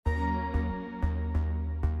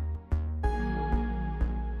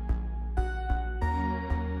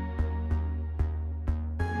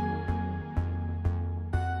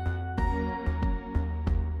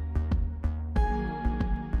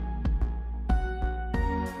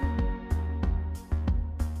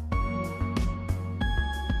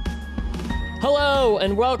Hello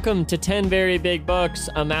and welcome to 10 Very Big Books,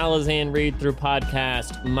 a Malazan read-through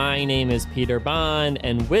podcast. My name is Peter Bond,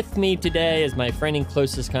 and with me today is my friend and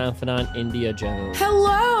closest confidant, India Jones.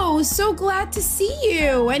 Hello! So glad to see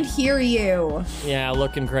you and hear you. Yeah,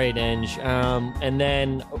 looking great, Inge. And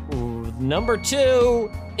then number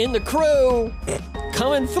 2 in the crew,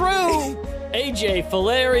 coming through, AJ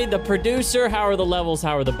Fileri, the producer. How are the levels?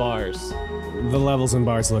 How are the bars? The levels and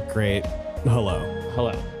bars look great.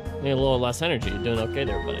 Hello. Need a little less energy. You're doing okay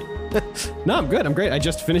there, buddy. No, I'm good. I'm great. I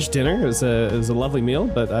just finished dinner. It was a lovely meal,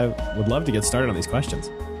 but I would love to get started on these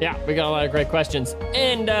questions. Yeah, we got a lot of great questions.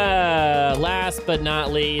 And last but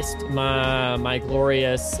not least, my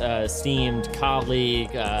glorious, esteemed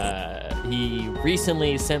colleague, he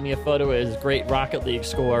recently sent me a photo of his great Rocket League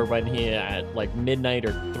score when he at like midnight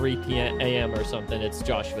or 3 a.m. or something. It's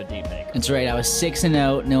Joshua Deepmaker. That's right. I was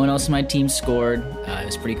 6-0. No one else in my team scored. It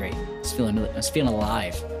was pretty great. I was feeling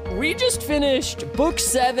alive. We just finished book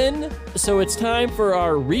 7, so it's time for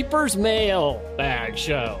our Reaper's Mail bag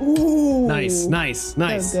show. Ooh. Nice.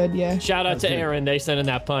 That was good, yeah. Shout out to good. Aaron. They sent in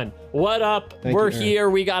that pun. What up? Thank We're you, Aaron. here.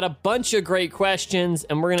 We got a bunch of great questions,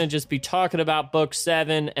 and we're going to just be talking about book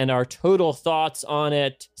 7 and our total thoughts on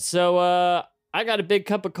it. So I got a big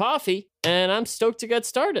cup of coffee, and I'm stoked to get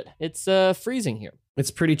started. It's freezing here.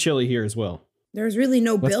 It's pretty chilly here as well. There's really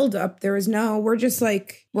no build-up. We're just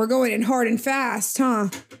like, we're going in hard and fast, huh?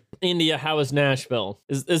 India, how is Nashville?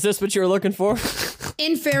 Is this what you were looking for?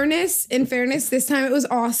 In fairness, this time it was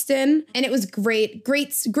Austin, and it was great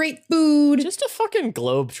food. Just a fucking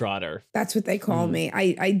globetrotter. That's what they call me.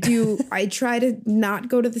 I try to not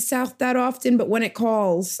go to the South that often, but when it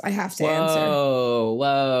calls, I have to answer.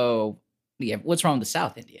 Whoa. Yeah, what's wrong with the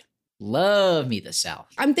South, India? Love me the South.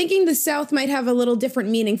 I'm thinking the South might have a little different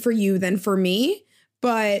meaning for you than for me,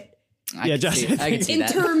 but I Yeah, can Josh, see- I can see in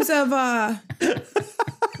that. terms of,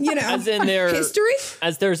 As in their history?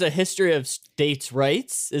 As there's a history of states'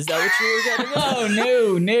 rights? Is that what you were getting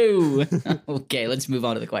at? Oh, no. Okay, let's move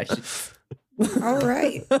on to the question. All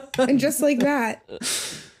right. And just like that.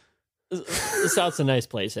 The South's a nice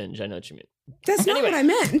place, Inge. I know what you mean. That's not what I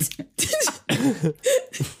meant.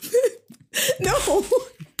 No.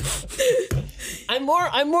 I'm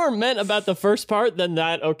more meant about the first part than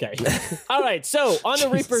that. Okay. All right. So on the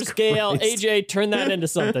Reaper scale, Christ. AJ, turn that into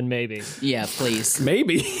something maybe. Yeah, please.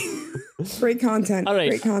 Maybe. Great content. All right.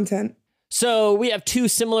 Great content. So we have 2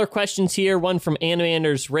 similar questions here. One from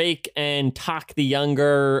Animander's Rake and Talk the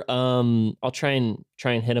Younger. I'll try and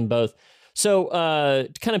hit them both. So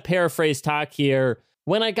to kind of paraphrase Talk here.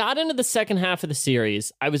 When I got into the second half of the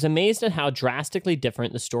series, I was amazed at how drastically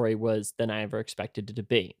different the story was than I ever expected it to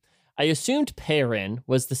be. I assumed Perrin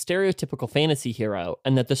was the stereotypical fantasy hero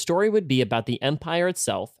and that the story would be about the Empire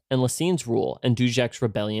itself and Lassine's rule and Dujak's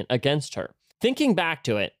rebellion against her. Thinking back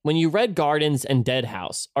to it, when you read Gardens and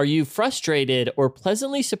Deadhouse, are you frustrated or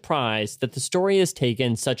pleasantly surprised that the story has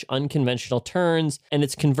taken such unconventional turns and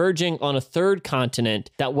it's converging on a third continent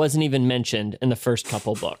that wasn't even mentioned in the first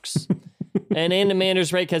couple books? And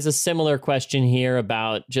Animander's Rake has a similar question here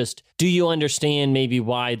about just, do you understand maybe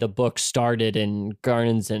why the book started in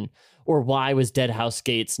Gardens or why was Deadhouse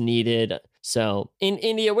Gates needed? So in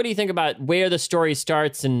India, what do you think about where the story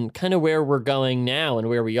starts and kind of where we're going now and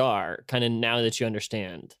where we are, kind of now that you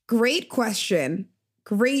understand? Great question.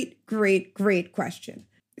 Great question.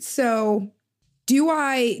 So do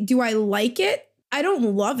I like it? I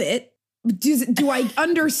don't love it. Do I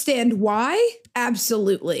understand why?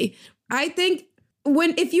 Absolutely. I think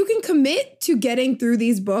if you can commit to getting through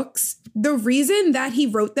these books, the reason that he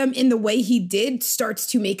wrote them in the way he did starts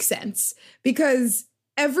to make sense, because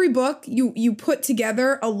every book you put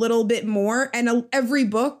together a little bit more, and every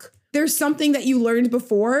book there's something that you learned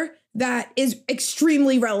before that is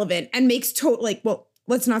extremely relevant and makes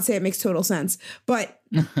let's not say it makes total sense, but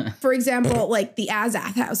for example, like the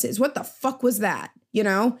Azath houses, what the fuck was that?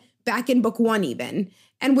 Back in book 1 even.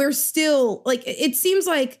 And we're still, like, it seems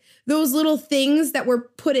like those little things that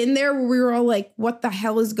were put in there where we were all like, what the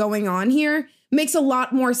hell is going on here? Makes a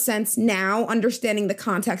lot more sense now, understanding the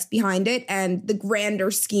context behind it and the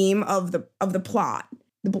grander scheme of the plot,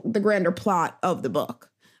 the grander plot of the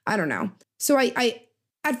book. I don't know. So I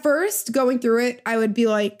at first going through it, I would be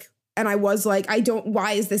like, and I was like,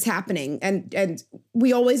 why is this happening? And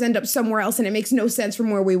we always end up somewhere else and it makes no sense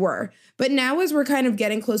from where we were. But now as we're kind of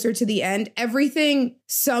getting closer to the end, everything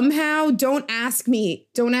somehow, don't ask me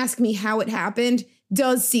how it happened,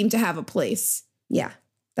 does seem to have a place. Yeah,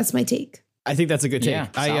 that's my take. I think that's a good take.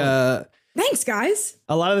 Yeah, Thanks, guys.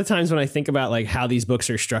 A lot of the times when I think about like how these books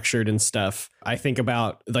are structured and stuff, I think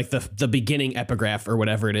about like the beginning epigraph or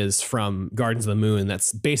whatever it is from Gardens of the Moon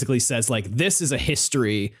that's basically says like, this is a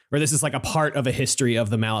history, or this is like a part of a history of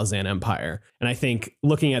the Malazan Empire. And I think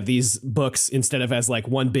looking at these books instead of as like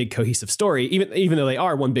one big cohesive story, even though they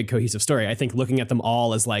are one big cohesive story, I think looking at them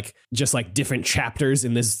all as like just like different chapters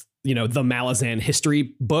in this, you know, the Malazan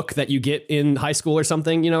history book that you get in high school or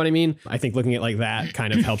something. You know what I mean? I think looking at like that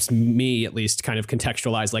kind of helps me at least kind of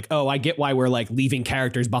contextualize like, oh, I get why we're like leaving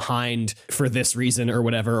characters behind for this reason or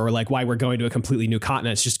whatever, or like why we're going to a completely new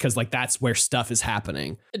continent. It's just because like that's where stuff is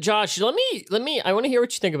happening. Josh, let me, I want to hear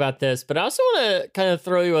what you think about this, but I also want to kind of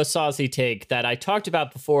throw you a saucy take that I talked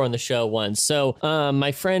about before on the show once. So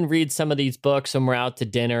my friend reads some of these books when we're out to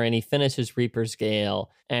dinner and he finishes Reaper's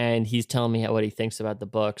Gale and he's telling me what he thinks about the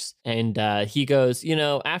books. And he goes, you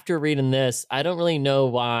know, after reading this, I don't really know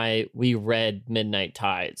why we read Midnight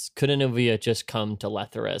Tides. Couldn't we have just come to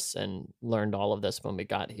Letheris and learned all of this when we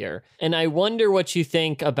got here? And I wonder what you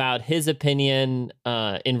think about his opinion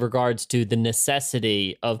in regards to the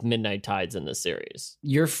necessity of Midnight Tides in this series.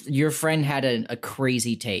 Your friend had a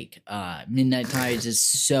crazy take. Midnight Tides is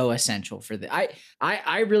so essential for the.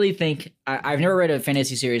 I really think I've never read a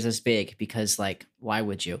fantasy series this big because like why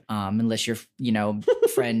would you? Unless your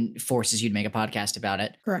friend forces you to make a podcast about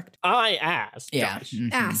it. Correct. I asked. Yeah. Mm-hmm.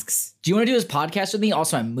 Asks. Do you want to do this podcast with me?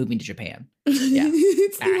 Also, I'm moving to Japan. Yeah.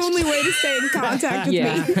 It's the only way to stay in contact with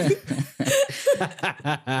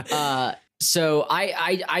me. So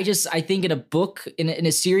I think in a book, in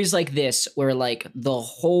a series like this, where like the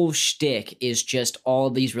whole shtick is just all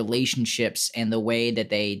these relationships and the way that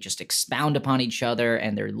they just expound upon each other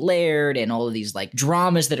and they're layered and all of these like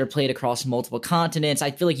dramas that are played across multiple continents. I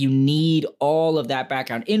feel like you need all of that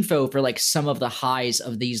background info for like some of the highs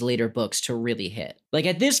of these later books to really hit. Like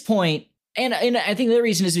at this point, and I think the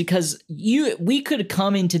reason is because we could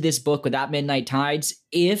come into this book without Midnight Tides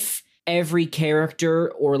if every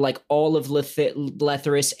character or like all of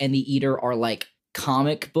Letheris and the Eater are like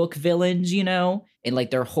comic book villains, you know, and like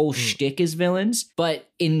their whole shtick is villains. But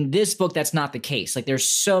in this book, that's not the case. Like there's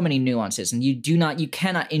so many nuances and you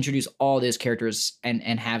cannot introduce all those characters and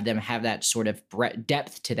have them have that sort of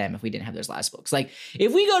depth to them if we didn't have those last books. Like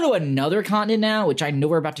if we go to another continent now, which I know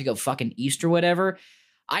we're about to go fucking east or whatever,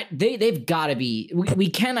 they've got to be. We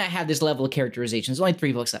cannot have this level of characterization. There's only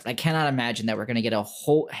 3 books left. I cannot imagine that we're going to get a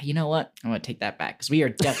whole. You know what? I'm going to take that back because we are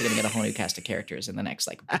definitely going to get a whole new cast of characters in the next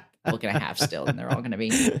like book and a half still, and they're all going to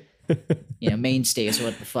be, you know, mainstays or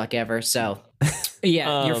what the fuck ever. So,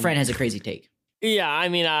 yeah, your friend has a crazy take. Yeah, I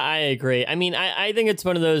mean, I agree. I mean, I think it's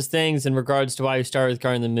one of those things in regards to why we started with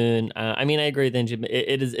Garden of the Moon. I mean, I agree with Angie.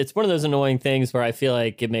 It's one of those annoying things where I feel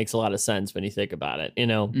like it makes a lot of sense when you think about it, you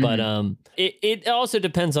know. Mm-hmm. But it also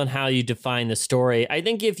depends on how you define the story. I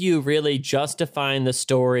think if you really just define the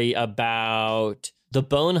story about the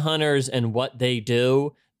Bone Hunters and what they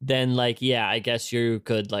do, then like, yeah, I guess you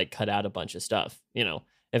could like cut out a bunch of stuff, you know.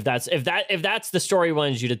 If that's the story you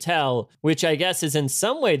wanted you to tell, which I guess is in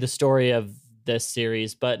some way the story of this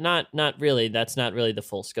series, but not really. That's not really the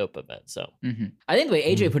full scope of it. So I think the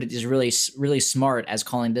way AJ put it is really, really smart as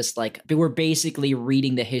calling this like we're basically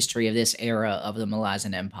reading the history of this era of the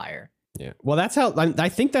Malazan Empire. Yeah. Well, that's how I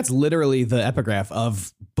think that's literally the epigraph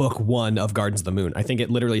of book 1 of Gardens of the Moon. I think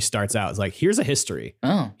it literally starts out as like, here's a history.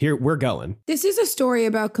 Oh, here we're going. This is a story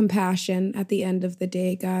about compassion at the end of the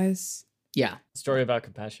day, guys. Yeah. Story about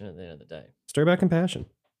compassion at the end of the day. Story about compassion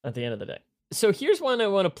at the end of the day. So here's one I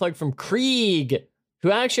want to plug from Krieg,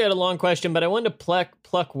 who actually had a long question, but I wanted to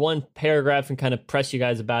pluck one paragraph and kind of press you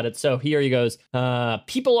guys about it. So here he goes.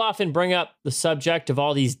 People often bring up the subject of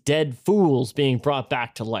all these dead fools being brought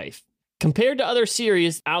back to life. Compared to other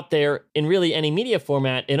series out there in really any media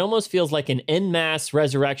format, it almost feels like an en masse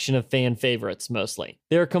resurrection of fan favorites, mostly.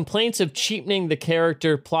 There are complaints of cheapening the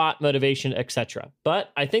character, plot, motivation, etc.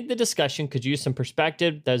 But I think the discussion could use some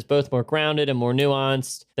perspective that is both more grounded and more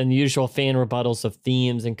nuanced than the usual fan rebuttals of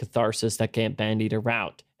themes and catharsis that get bandied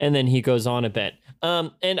around. And then he goes on a bit.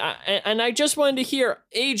 And I just wanted to hear,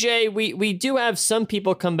 AJ, we do have some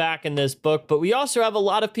people come back in this book, but we also have a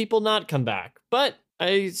lot of people not come back. But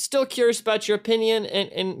I'm still curious about your opinion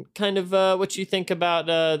and kind of what you think about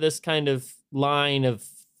this kind of line of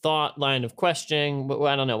thought, line of questioning.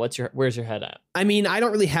 I don't know. Where's your head at? I mean, I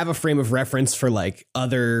don't really have a frame of reference for like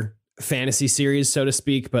other fantasy series, so to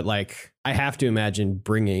speak, but like I have to imagine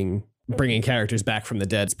bringing characters back from the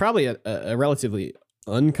dead. It's probably a relatively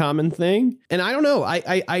uncommon thing. And I don't know.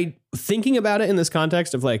 I thinking about it in this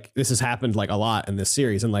context of like this has happened like a lot in this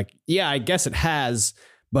series, and like, yeah, I guess it has,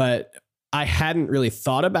 but I hadn't really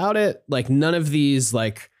thought about it. Like none of these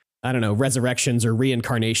like I don't know, resurrections or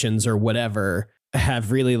reincarnations or whatever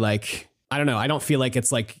have really like, I don't know. I don't feel like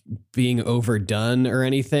it's like being overdone or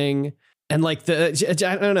anything. And like I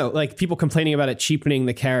don't know, like people complaining about it cheapening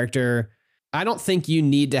the character. I don't think you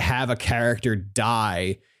need to have a character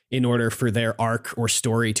die in order for their arc or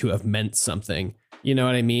story to have meant something. You know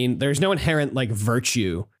what I mean? There's no inherent like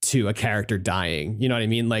virtue to a character dying. You know what I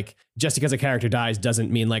mean? Like just because a character dies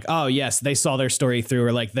doesn't mean like, oh yes, they saw their story through,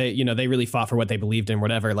 or like they really fought for what they believed in,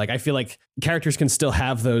 whatever. Like I feel like characters can still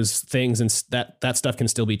have those things, and that stuff can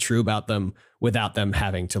still be true about them without them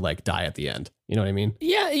having to like die at the end. You know what I mean?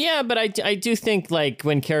 Yeah, but I do think like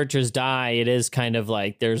when characters die, it is kind of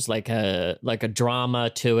like there's like a drama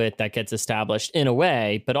to it that gets established in a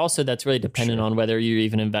way, but also that's really dependent on whether you're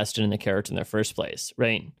even invested in the character in the first place,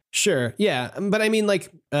 right? Sure, yeah, but I mean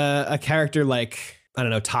like a character like, I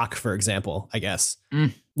don't know, Tak, for example, I guess.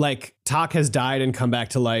 Like Tak has died and come back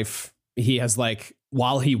to life. He has like,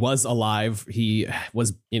 while he was alive, he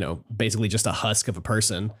was, basically just a husk of a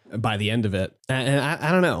person by the end of it. And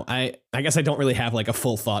I don't know. I guess I don't really have like a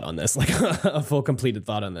full thought on this, like a full completed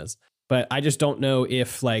thought on this. But I just don't know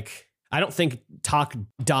if like, I don't think Tak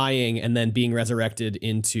dying and then being resurrected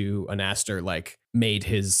into an Aster like made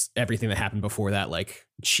his everything that happened before that like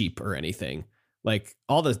cheap or anything. Like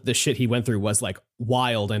all the shit he went through was like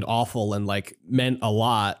wild and awful and like meant a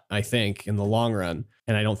lot, I think, in the long run.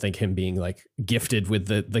 And I don't think him being like gifted with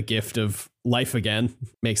the gift of life again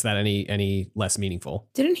makes that any less meaningful.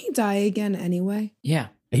 Didn't he die again anyway? Yeah.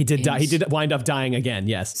 He did die. He did wind up dying again.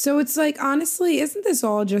 Yes. So it's like, honestly, isn't this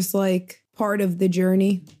all just like part of the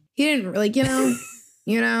journey? He didn't like,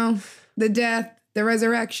 the death, the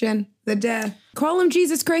resurrection, the death. Call him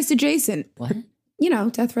Jesus Christ adjacent. What?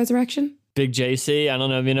 Death, resurrection. Big JC, I don't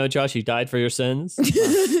know if you know, Josh, he died for your sins.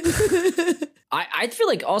 I feel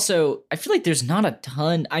like there's not a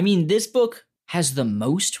ton. I mean, this book has the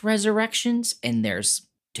most resurrections, and there's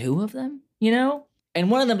 2 of them, And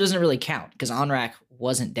one of them doesn't really count, because Onrak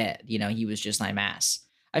wasn't dead. He was just Nymass.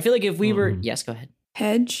 I feel like if we were... Yes, go ahead.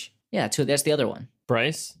 Hedge. Yeah, so that's the other one.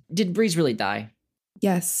 Bryce? Did Breeze really die?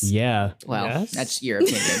 Yes. Yeah. Well, yes. That's your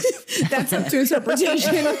opinion. That's up to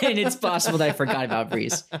interpretation. And it's possible that I forgot about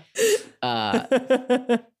Breeze.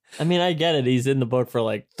 I mean, I get it. He's in the book for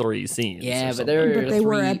like 3 scenes. Yeah, but they were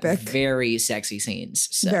 3 epic. very sexy scenes.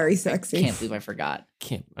 So Very sexy. I can't believe I forgot.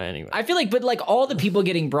 Anyway. I feel like, but like all the people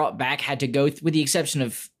getting brought back had to go, with the exception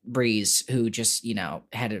of Breeze, who just,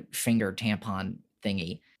 had a finger tampon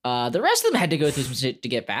thingy. The rest of them had to go through some shit to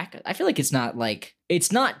get back. I feel like it's not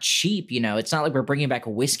cheap, It's not like we're bringing back a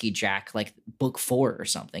Whiskey Jack, like book 4 or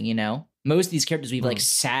something, Most of these characters we've like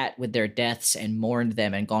sat with their deaths and mourned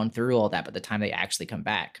them and gone through all that by the time they actually come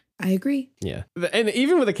back. I agree. Yeah. And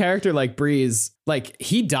even with a character like Breeze, like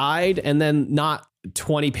he died and then not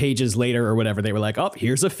 20 pages later or whatever, they were like, oh,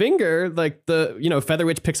 here's a finger. Like the,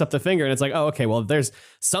 Featherwitch picks up the finger and it's like, oh, okay, well, there's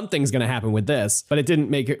something's going to happen with this. But it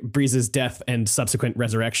didn't make Breeze's death and subsequent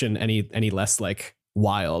resurrection any less like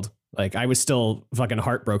wild. Like I was still fucking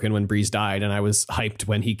heartbroken when Breeze died and I was hyped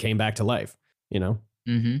when he came back to life,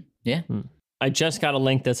 Mm-hmm. Yeah. I just got to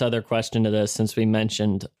link this other question to this since we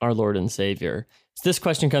mentioned our Lord and Savior. So this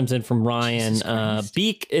question comes in from Ryan.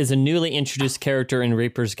 Beak is a newly introduced character in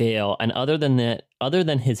Reaper's Gale, and other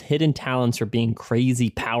than his hidden talents for being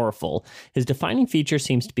crazy powerful, his defining feature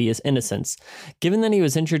seems to be his innocence. Given that he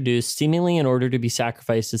was introduced seemingly in order to be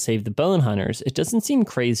sacrificed to save the Bone Hunters, it doesn't seem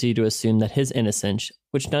crazy to assume that his innocence,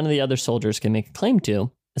 which none of the other soldiers can make a claim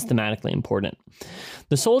to, is thematically important.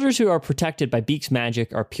 The soldiers who are protected by Beak's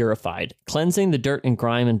magic are purified, cleansing the dirt and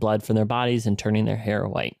grime and blood from their bodies and turning their hair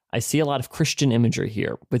white. I see a lot of Christian imagery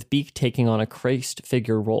here, with Beak taking on a Christ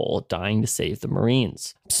figure role, dying to save the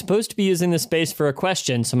Marines. I'm supposed to be using this space for a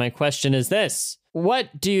question, so my question is this.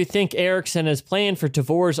 What do you think Erikson has planned for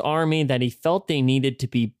Tavor's army that he felt they needed to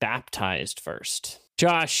be baptized first?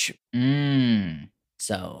 Josh.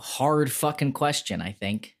 So hard fucking question, I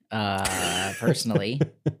think. Personally.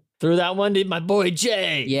 Threw that one to my boy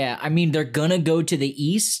Jay. Yeah, I mean, they're gonna go to the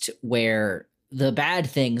east where the bad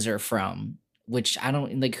things are from, which I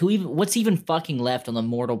don't like. What's even fucking left on the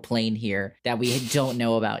mortal plane here that we don't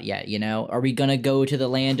know about yet? Are we gonna go to the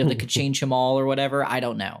land of the Kachin Shamal or whatever? I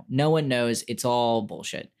don't know. No one knows. It's all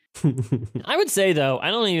bullshit. I would say though,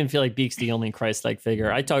 I don't even feel like Beak's the only Christ-like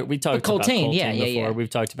figure. We talked about Coltane before. Yeah. We've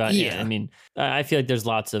talked about I mean, I feel like there's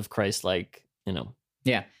lots of Christ-like,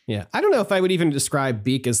 Yeah. I don't know if I would even describe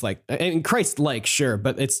Beak as like, and Christ-like, sure,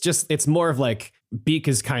 but it's more of like Beak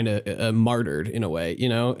is kind of martyred in a way,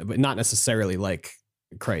 but not necessarily like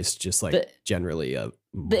Christ just like The- generally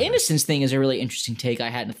The innocence thing is a really interesting take I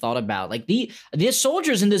hadn't thought about. Like the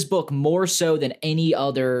soldiers in this book, more so than any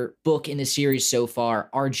other book in the series so far,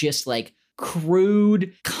 are just like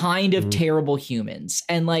crude, kind of terrible humans.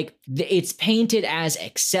 And like it's painted as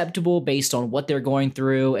acceptable based on what they're going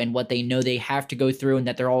through and what they know they have to go through and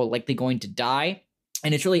that they're all likely going to die.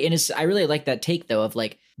 And it's really innocent. I really like that take though of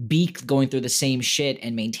like Beak going through the same shit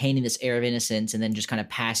and maintaining this air of innocence and then just kind of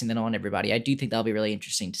passing that on to everybody. I do think that'll be really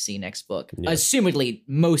interesting to see next book. Yeah. Assumedly,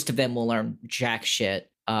 most of them will learn jack shit,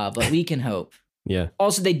 but we can hope. Yeah.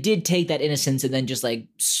 Also, they did take that innocence and then just like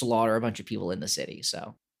slaughter a bunch of people in the city.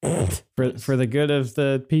 So For the good of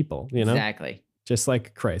the people, you know, exactly. just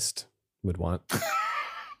like Christ would want.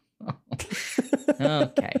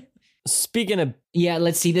 Okay. Speaking of Yeah,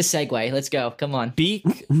 let's see this segue. Let's go. Come on. Beak,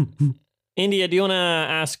 India, do you want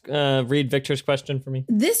to read Victor's question for me?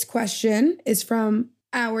 This question is from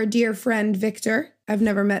our dear friend Victor. I've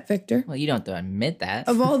never met Victor. Well, you don't have to admit that.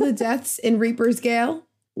 Of all the deaths in Reaper's Gale,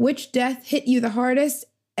 which death hit you the hardest,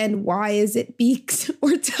 and why is it Beaks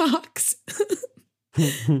or Tox?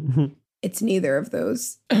 It's neither of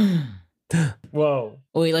those. Whoa.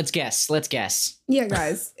 Wait, let's guess. Let's guess. Yeah,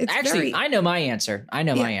 guys. It's Actually, very, I know my answer. I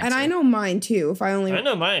know my answer. and I know mine too. If I only, I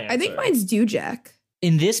know my answer. I think mine's Dujek.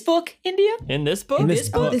 In this book, India? In this book? In this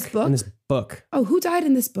Oh, book. this book? In this book. Oh, who died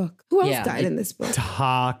in this book? Who else Yeah, died in this book?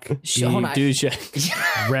 Talk. Hold on.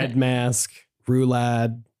 Dujek. Red Mask.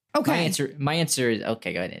 Rulad. Okay. My answer is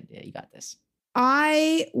okay, go ahead, India. You got this.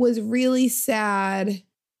 I was really sad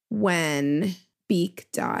when Beak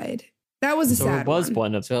died. That was a So sad it was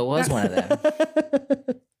one of So it was one of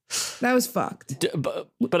them. That was fucked.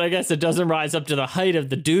 but I guess it doesn't rise up to the height of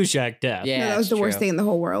the Dujek death. Yeah, No, that was it's the worst true. thing in the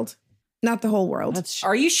whole world. Not the whole world. That's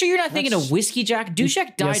Are you sure you're not thinking That's- of Whiskey Jack?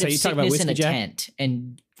 Dujek died so of you talking about sickness in a Whiskey Jack? tent,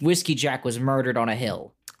 and Whiskey Jack was murdered on a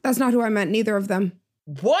hill. That's not who I meant. Neither of them.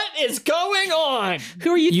 what is going on?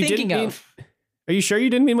 Who are you, You thinking didn't of? Are you sure you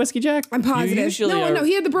didn't mean Whiskey Jack? I'm positive. usually No, are- no,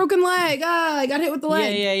 he had the broken leg. I got hit with the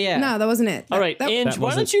leg. Yeah. No, that wasn't it. All right, That- Ange, that why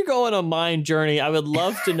don't wasn't- you go on a mind journey? I would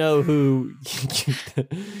love to know who.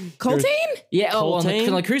 Coltane? Yeah, oh, on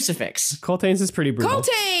Coltane? the crucifix. Coltane's is pretty brutal.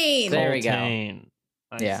 Coltane! There we go. Coltane.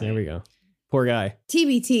 I Yeah. see. There we go. Poor guy.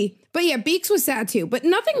 TBT. But yeah, Beaks was sad too. But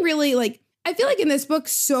nothing really like, I feel like in this book,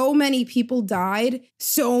 so many people died,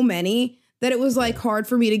 so many, that it was like hard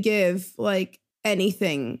for me to give like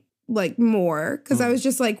anything like more. Cause I was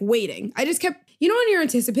just like waiting. I just kept, you know, when you're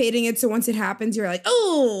anticipating it. So once it happens, you're like,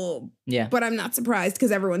 oh, Yeah. but I'm not surprised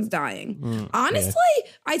because everyone's dying. Mm. Honestly,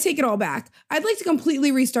 I take it all back. I'd like to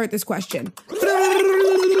completely restart this question.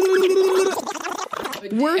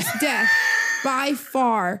 Worst death by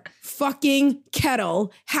far, fucking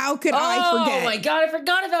Kettle. How could I forget? Oh my god, I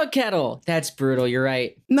forgot about Kettle. That's brutal. You're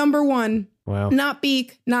right. Number one, Wow. not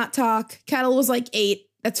Beak, not Talk. Kettle was like 8.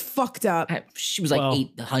 That's fucked up. She was like Well,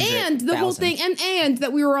 800. And the whole thing, and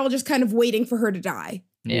that we were all just kind of waiting for her to die.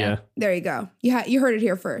 Yeah. There you go. You heard it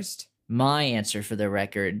here first. My answer for the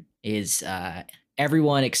record is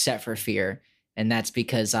everyone except for Fear. And that's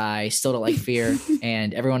because I still don't like Fear.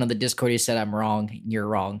 And everyone on the Discord who said I'm wrong, you're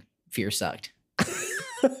wrong. Fear sucked.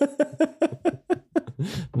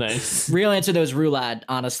 Nice. Real answer though is Rulad,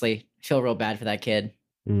 honestly. I feel real bad for that kid.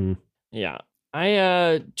 Mm. Yeah.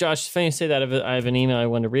 Josh, funny you say that. I have an email I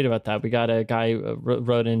wanted to read about that. We got a guy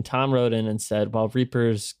Tom wrote in and said, while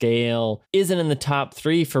Reaper's Gale isn't in the top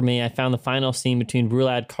 3 for me, I found the final scene between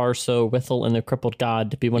Rulad, Carso, Withel, and the Crippled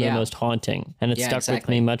God to be one of Yeah. the most haunting. And it Yeah, stuck with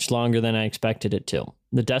exactly. me much longer than I expected it to.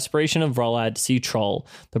 The desperation of Rulad to see Troll,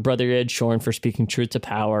 the brother he had shorn for speaking truth to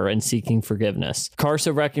power and seeking forgiveness.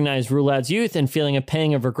 Carso recognized Rulad's youth and feeling a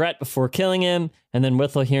pang of regret before killing him, and then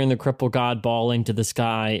Withel hearing the crippled god bawling to the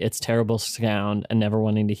sky, its terrible sound, and never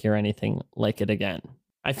wanting to hear anything like it again.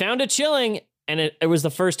 I found it chilling, and it was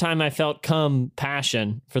the first time I felt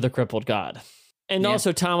compassion for the crippled god. And Yeah.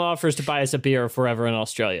 also, Tom offers to buy us a beer forever in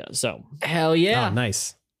Australia. So, Hell yeah. Oh,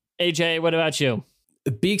 nice. AJ, what about you?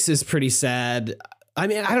 Beaks is pretty sad. I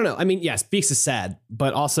mean, I don't know. I mean, yes, Beaks is sad,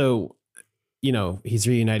 but also, you know, he's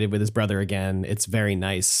reunited with his brother again. It's very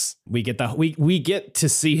nice. We get we get to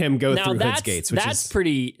see him go Now, through Hood's that's, gates, which that's is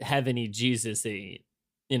pretty heavenly Jesus-y,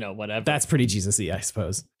 you know, whatever. that's pretty Jesus-y, I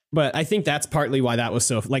suppose. But I think that's partly why that was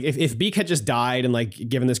so like if Beak had just died and like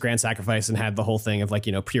given this grand sacrifice and had the whole thing of like,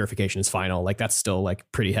 you know, purification is final, like that's still like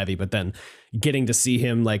pretty heavy. But then getting to see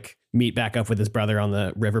him like meet back up with his brother on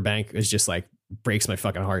the riverbank is just like breaks my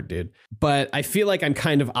fucking heart, dude. But I feel like I'm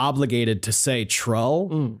kind of obligated to say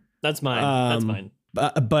Trull. That's mine. That's mine.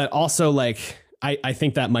 But also like I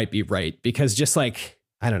think that might be right because just like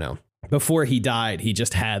I don't know, before he died, he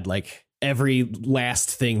just had like every last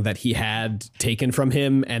thing that he had taken from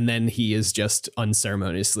him, and then he is just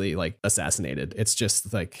unceremoniously like assassinated. It's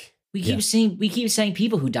just like we keep saying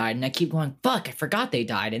people who died, and I keep going, fuck, I forgot they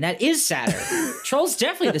died, and that is sadder. Troll's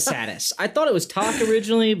definitely the saddest. I thought it was Tok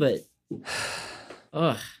originally, but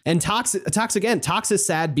ugh. And Tox is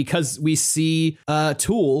sad because we see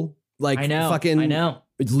Tool like I know.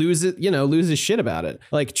 lose his shit about it.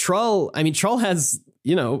 Like Trull has,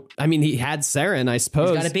 he had Saren, I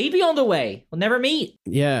suppose. He's got a baby on the way. We'll never meet.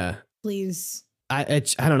 Yeah. Please. I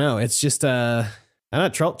don't know. It's just I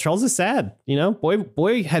don't know. Trull's is sad.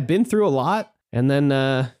 Boy had been through a lot, and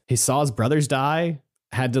then he saw his brothers die,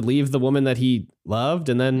 had to leave the woman that he loved,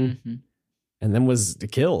 and then was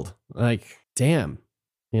killed. Like, damn,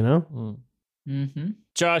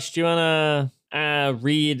 Josh, do you want to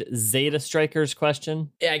read Zeta Striker's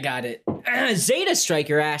question? Yeah, I got it. Zeta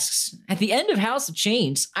Striker asks, at the end of House of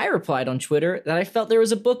Chains, I replied on Twitter that I felt there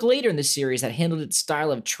was a book later in the series that handled its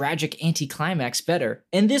style of tragic anticlimax better,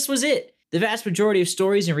 and this was it. The vast majority of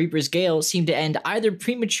stories in Reaper's Gale seem to end either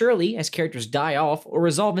prematurely, as characters die off, or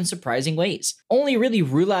resolve in surprising ways. Only really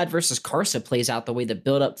Rulad versus Karsa plays out the way the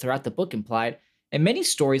build-up throughout the book implied, and many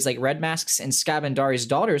stories like Red Mask's and Skabandari's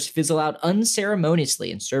daughters fizzle out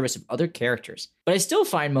unceremoniously in service of other characters. But I still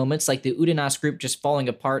find moments like the Udanas group just falling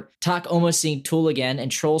apart, Tok almost seeing Tool again, and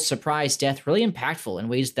Troll's surprise death really impactful in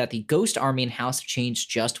ways that the Ghost Army and House of Chains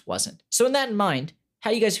just wasn't. So in that in mind, how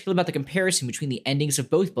do you guys feel about the comparison between the endings of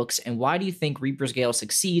both books, and why do you think Reaper's Gale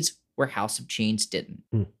succeeds where House of Chains didn't?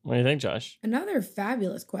 What do you think, Josh? Another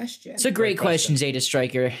fabulous question. It's a great question, Zeta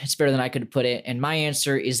Striker. It's better than I could put it. And my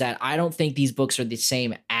answer is that I don't think these books are the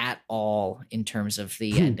same at all in terms of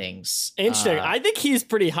the endings. Interesting. I think he's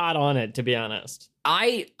pretty hot on it, to be honest.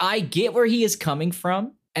 I get where he is coming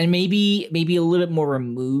from, and maybe a little bit more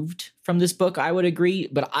removed from this book, I would agree.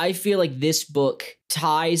 But I feel like this book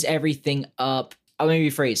ties everything up. Let me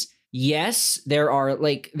rephrase. Yes, there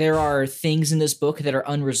are things in this book that are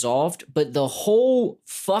unresolved, but the whole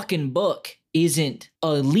fucking book isn't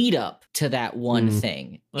a lead up to that one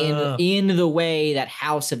thing in the way that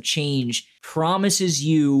House of Change promises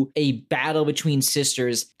you a battle between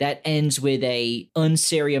sisters that ends with a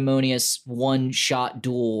unceremonious one-shot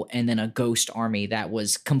duel and then a ghost army that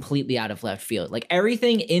was completely out of left field. Like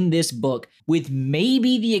everything in this book, with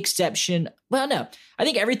maybe the exception, well, no, I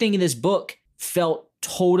think everything in this book felt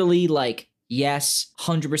totally like, yes,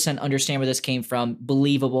 100% understand where this came from,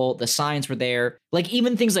 believable, the signs were there. Like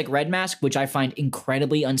even things like Red Mask, which I find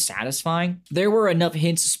incredibly unsatisfying, there were enough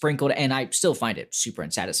hints sprinkled, and I still find it super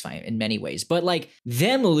unsatisfying in many ways. But like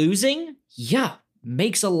them losing, yeah,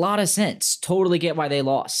 makes a lot of sense. Totally get why they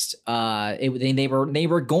lost. They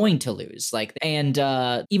were going to lose. Even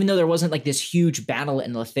though there wasn't like this huge battle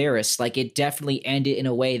in Letheris, like it definitely ended in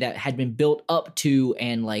a way that had been built up to,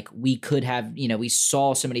 and like we could have, we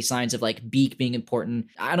saw so many signs of like Beak being important.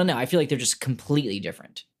 I don't know. I feel like they're just completely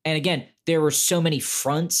different. And again, there were so many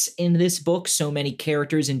fronts in this book, so many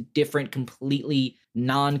characters in different, completely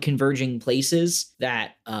non-converging places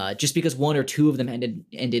that just because one or two of them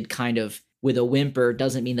ended kind of with a whimper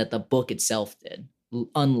doesn't mean that the book itself did,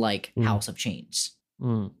 unlike House of Chains.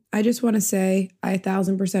 I just want to say I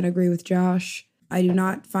 1,000% agree with Josh. I do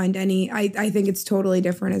not find any, I think it's totally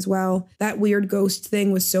different as well. That weird ghost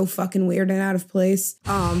thing was so fucking weird and out of place.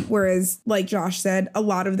 Whereas, like Josh said, a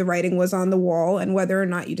lot of the writing was on the wall, and whether or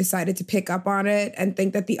not you decided to pick up on it and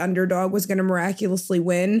think that the underdog was going to miraculously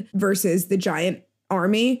win versus the giant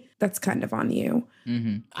army, that's kind of on you.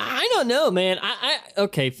 I don't know, man.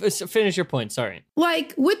 Okay, finish your point. Sorry.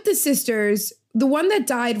 Like with the sisters, the one that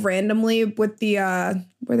died randomly with the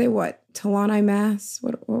were they what? Talani Mass?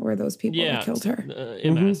 What were those people that killed her?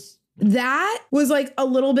 MS. That was like a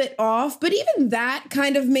little bit off, but even that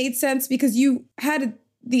kind of made sense because you had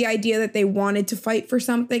the idea that they wanted to fight for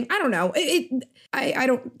something. I don't know. I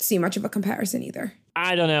don't see much of a comparison either.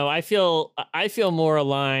 I don't know. I feel more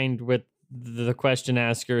aligned with the question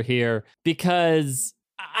asker here, because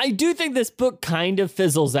I do think this book kind of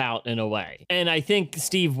fizzles out in a way. And I think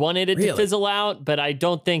Steve wanted it to fizzle out, but I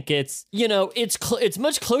don't think it's, it's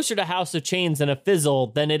much closer to House of Chains and a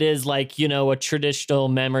fizzle than it is like, a traditional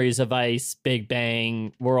Memories of Ice, Big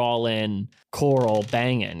Bang, we're all in, choral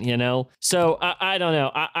banging, So I don't know.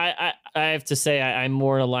 I have to say I'm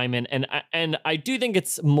more in alignment, and I do think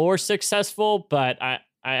it's more successful, but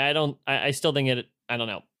I still think I don't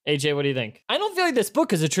know. AJ, what do you think? I don't feel like this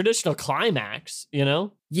book is a traditional climax,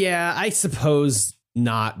 Yeah, I suppose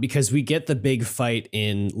not, because we get the big fight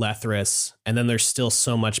in Letheris, and then there's still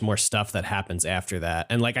so much more stuff that happens after that.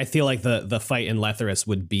 And like I feel like the fight in Letheris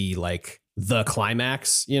would be like the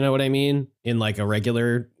climax, you know what I mean, in like a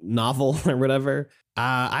regular novel or whatever.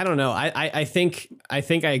 I don't know. I think I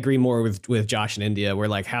agree more with Josh and India, where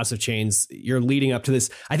like House of Chains, you're leading up to this.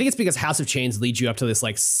 I think it's because House of Chains leads you up to this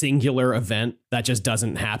like singular event that just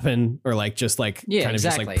doesn't happen, or like just like kind of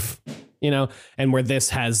exactly. just like, you know, and where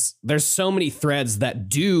there's so many threads that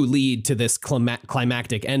do lead to this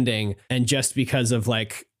climactic ending. And just because of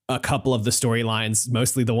like a couple of the storylines,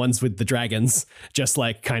 mostly the ones with the dragons, just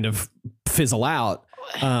like kind of fizzle out.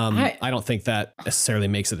 I don't think that necessarily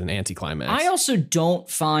makes it an anticlimax. I also don't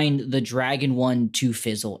find the dragon one to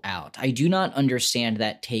fizzle out. I do not understand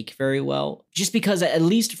that take very well, just because, at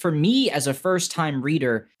least for me as a first time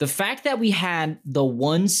reader, the fact that we had the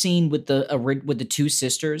one scene with the two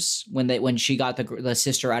sisters when she got the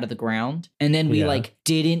sister out of the ground, and then we like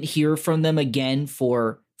didn't hear from them again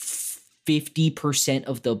for 50%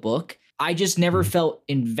 of the book. I just never felt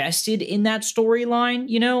invested in that storyline,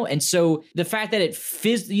 you know? And so the fact that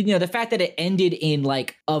the fact that it ended in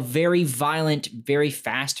like a very violent, very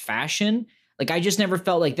fast fashion, like I just never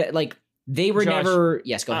felt like that, like they were Josh, never,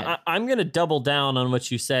 yes, go ahead. I'm going to double down on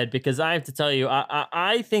what you said, because I have to tell you,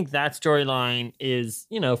 I think that storyline is,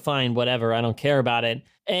 you know, fine, whatever. I don't care about it.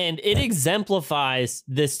 And it exemplifies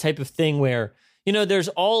this type of thing where, you know, there's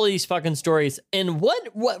all these fucking stories. And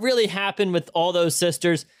what really happened with all those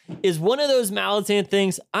sisters is one of those Malazan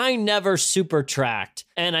things I never super tracked.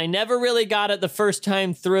 And I never really got it the first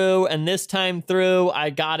time through. And this time through, I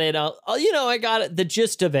got it, I got it, the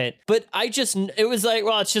gist of it. But it was like,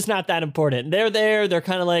 well, it's just not that important. They're there. They're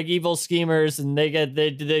kind of like evil schemers, and they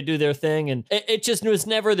do their thing. And it just was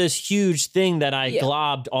never this huge thing that I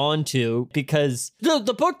globbed onto, because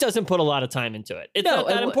the book doesn't put a lot of time into it. It's not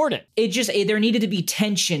that important. It just, there needed to be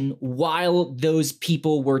tension while those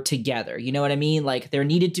people were together. You know what I mean? Like there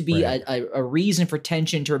needed to be a reason for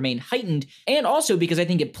tension to remain heightened. And also because I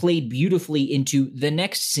think it played beautifully into the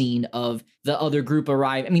next scene of the other group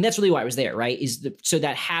arrive. I mean, that's really why I was there, right? So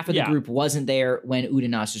that half of the group wasn't there when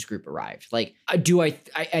Udenaz's group arrived. Like,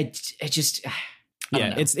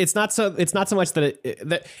 it's not so much that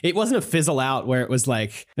it wasn't a fizzle out where it was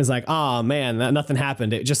like, oh man, nothing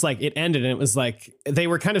happened. It just like, it ended, and it was like they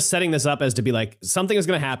were kind of setting this up as to be like something was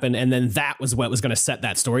going to happen, and then that was what was going to set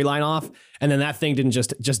that storyline off, and then that thing didn't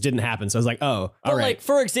didn't happen. So I was like, oh, all right. Like,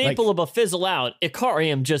 for example, of a fizzle out,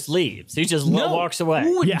 Ikariam just leaves. He just walks away.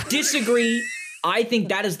 Disagree. I think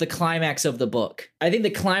that is the climax of the book. I think the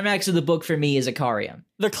climax of the book for me is Ikariam.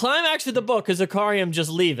 The climax of the book is Ikariam just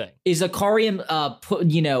leaving. Is Ikariam,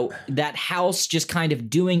 that house just kind of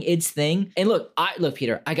doing its thing. And look,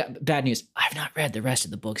 Peter, I got bad news. I've not read the rest of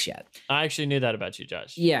the books yet. I actually knew that about you,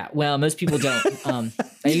 Josh. Yeah, well, most people don't.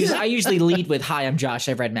 I usually lead with, "Hi, I'm Josh.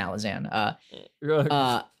 I've read Malazan."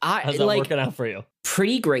 How's that working out for you?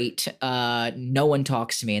 Pretty great. No one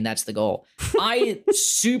talks to me, and that's the goal. I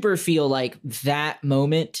super feel like that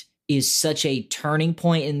moment is such a turning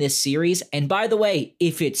point in this series. And by the way,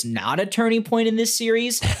 if it's not a turning point in this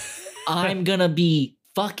series, I'm gonna be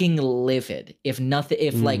fucking livid. If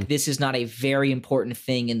like this is not a very important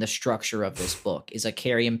thing in the structure of this book, is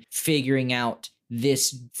Ikariam figuring out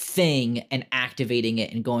this thing and activating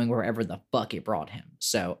it and going wherever the fuck it brought him.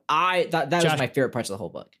 So that was my favorite parts of the whole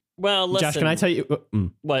book. Well, listen. Josh, can I tell you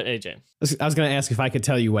what, AJ? I was going to ask if I could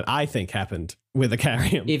tell you what I think happened with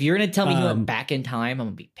Ikariam. If you're going to tell me he went back in time, I'm going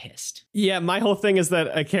to be pissed. Yeah, my whole thing is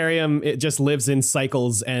that Ikariam, it just lives in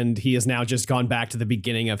cycles, and he has now just gone back to the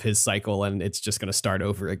beginning of his cycle, and it's just going to start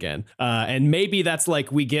over again. And maybe that's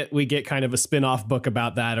like we get kind of a spin-off book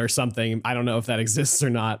about that or something. I don't know if that exists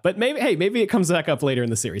or not, but maybe it comes back up later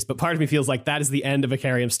in the series. But part of me feels like that is the end of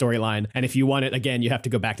Ikariam's storyline, and if you want it again, you have to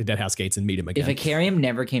go back to Deadhouse Gates and meet him again. If Ikariam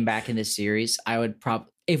never came back in this series, I would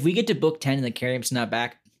if we get to book 10 and Ikariam's not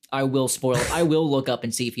back, I will look up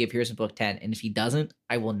and see if he appears in book 10. And if he doesn't,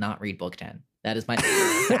 I will not read book 10. That is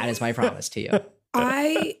my promise to you.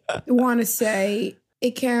 I want to say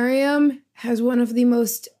Ikariam has one of the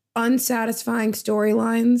most unsatisfying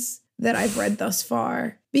storylines that I've read thus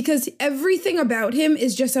far, because everything about him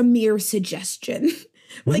is just a mere suggestion.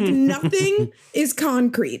 Like nothing is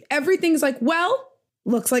concrete. Everything's like, well,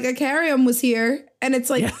 looks like Ikariam was here. And it's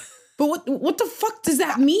like, but what the fuck does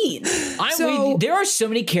that mean? There are so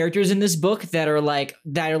many characters in this book that are like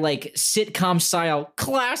sitcom style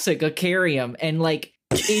classic Ikariam, and like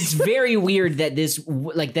it's very weird that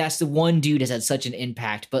that's the one dude has had such an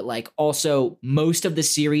impact, but like also most of the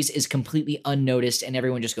series is completely unnoticed, and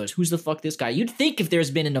everyone just goes, "Who's the fuck this guy?" You'd think if there's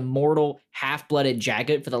been an immortal half-blooded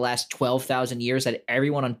Jagged for the last 12,000 years, that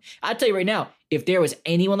everyone on, I'll tell you right now, if there was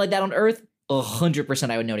anyone like that on Earth, 100%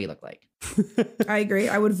 I would know what he looked like. I agree.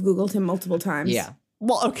 I would have Googled him multiple times. Yeah.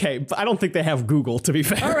 Well, okay, but I don't think they have Google, to be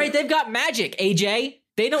fair. All right, they've got magic, AJ.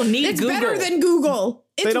 They don't need It's Google. better than Google.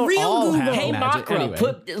 It's don't real all Google. have Hey, magic Makra,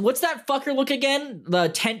 anyway. what's that fucker look again? The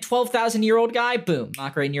 12,000-year-old guy? Boom.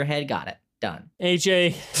 Makra in your head. Got it. Done.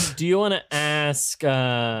 AJ, do you want to ask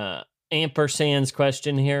Ampersand's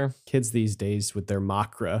question here? Kids these days with their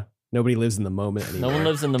Makra. Nobody lives in the moment No anymore. one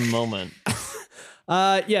lives in the moment.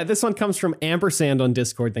 Yeah, this one comes from Ampersand on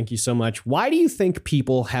Discord. Thank you so much. Why do you think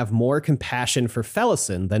people have more compassion for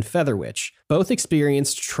Fellison than Featherwitch? Both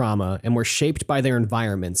experienced trauma and were shaped by their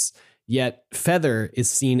environments, yet Feather is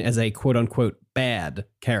seen as a quote-unquote bad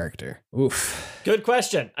character. Oof. Good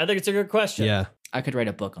question. I think it's a good question. Yeah. I could write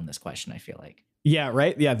a book on this question, I feel like. Yeah,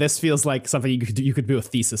 right? Yeah, this feels like something you could do a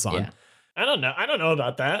thesis on. Yeah. I don't know. I don't know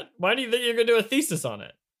about that. Why do you think you're going to do a thesis on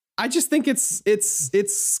it? I just think it's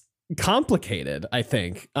complicated, I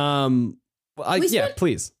think.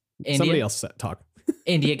 Please. India? Somebody else talk.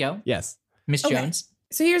 India, go. Yes. Miss Okay. Jones.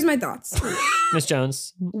 So here's my thoughts. Miss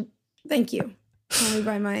Jones. Thank you. Call me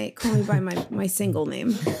by my single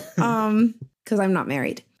name. Because I'm not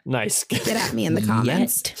married. Nice. Get at me in the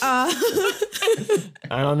comments. Yet.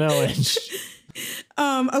 I don't know. Inch.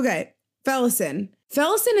 Okay. Fellison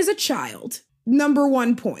is a child. Number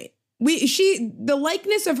 1 point. The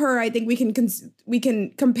likeness of her, I think we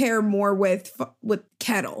can compare more with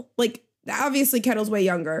Kettle. Like, obviously Kettle's way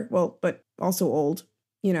younger. Well, but also old.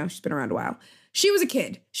 You know, she's been around a while. She was a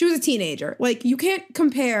kid. She was a teenager. Like, you can't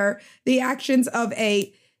compare the actions of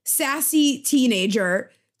a sassy teenager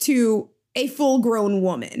to a full-grown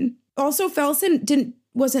woman. Also, Fellison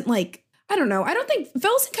wasn't like, I don't know. I don't think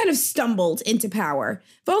Fellison kind of stumbled into power.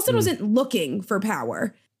 Fellison wasn't looking for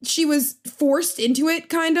power. She was forced into it,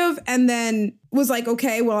 kind of, and then was like,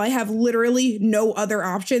 okay, well, I have literally no other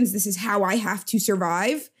options. This is how I have to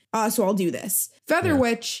survive. So I'll do this.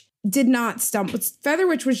 Featherwitch did not stumble.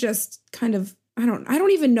 Featherwitch was just kind of, I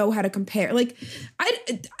don't even know how to compare. Like, I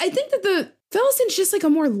think that the Fellison's just like a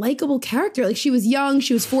more likable character. Like, she was young,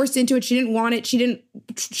 she was forced into it, she didn't want it,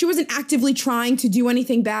 she wasn't actively trying to do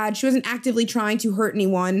anything bad, she wasn't actively trying to hurt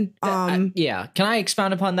anyone. Yeah, can I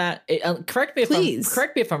expound upon that? Correct me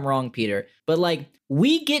if I'm wrong, Peter. But like,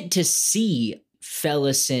 we get to see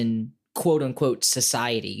Fellison, quote unquote,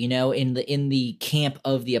 society, you know, in the camp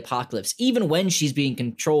of the apocalypse, even when she's being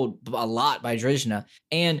controlled a lot by Drishna.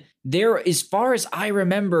 And there, as far as I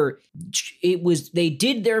remember, they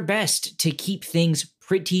did their best to keep things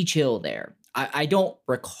pretty chill there. I don't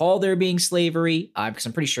recall there being slavery, because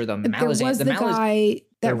I'm pretty sure the Malazan... There was the guy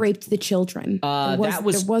that raped the children. There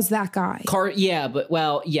was that guy.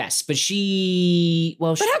 Yes, but she...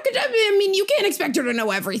 Well, but how could... I mean, you can't expect her to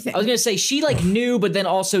know everything. I was going to say, she, like, knew, but then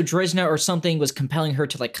also Drishna or something was compelling her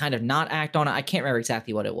to, like, kind of not act on it. I can't remember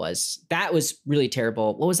exactly what it was. That was really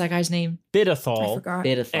terrible. What was that guy's name? Bidethal. I forgot.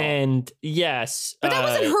 Bidethal. And yes. But that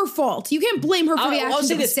wasn't her fault. You can't blame her for the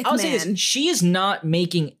actions of a sick man. She is not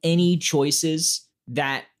making any choices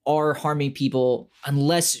that are harming people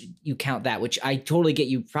unless you count that, which I totally get.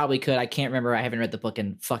 You probably could. I can't remember. I haven't read the book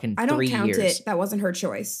in fucking 3 years. I don't count it. That wasn't her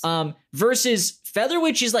choice. Versus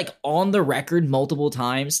Featherwitch is like on the record multiple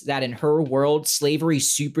times that in her world, slavery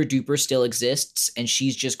super duper still exists. And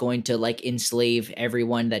she's just going to like enslave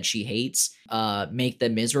everyone that she hates, make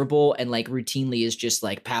them miserable. And like routinely is just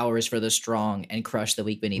like power is for the strong and crush the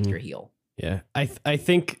weak beneath your heel. Yeah. I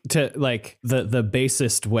think to like the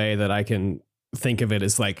basest way that I can think of it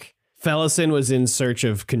is like Fellison was in search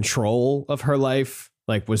of control of her life,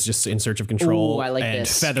 like was just in search of control. Ooh, I like and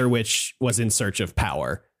this. Featherwitch was in search of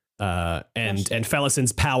power. And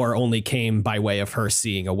Fellison's power only came by way of her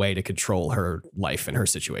seeing a way to control her life and her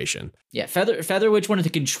situation. Yeah, Featherwitch wanted to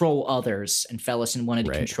control others, and Fellison wanted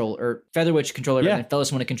to control, or Featherwitch control everything, and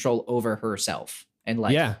Fellison wanted to control over herself and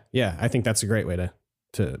life. Yeah, I think that's a great way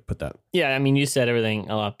to put that. Yeah, I mean, you said everything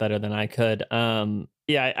a lot better than I could.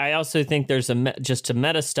 Yeah, I also think there's just a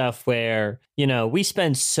meta stuff where, you know, we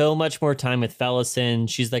spend so much more time with Fellison.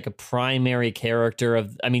 She's like a primary character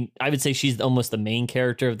I would say she's almost the main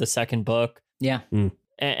character of the second book. Yeah.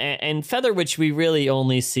 And Featherwitch, we really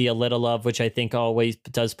only see a little of, which I think always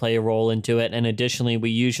does play a role into it. And additionally, we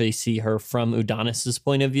usually see her from Udonis's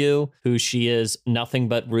point of view, who she is nothing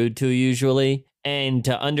but rude to usually. And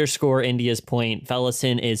to underscore India's point,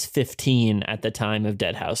 Fellison is 15 at the time of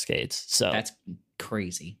Dead House Gates. So that's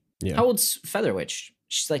crazy. Yeah. How old's Featherwitch?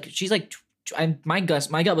 She's like my gut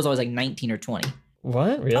was always like 19 or 20.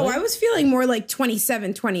 What? Really? Oh, I was feeling more like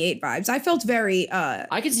 27, 28 vibes. I felt very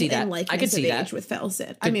I could see that. I could see that with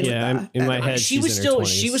Fellison. I mean, in my head, she was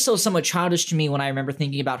still somewhat childish to me when I remember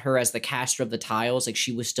thinking about her as the caster of the tiles. Like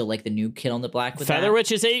she was still like the new kid on the block with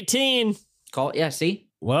Featherwitch is 18. See?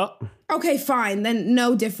 Well, okay, fine. Then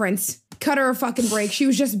no difference. cut her a fucking break. She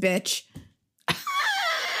was just a bitch.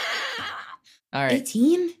 All right.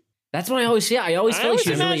 18? That's what I always say. I always feel like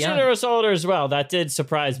she was really imagined young. her was older as well. That did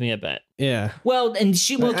surprise me a bit. Yeah. Well, and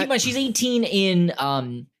keep in mind, she's 18 in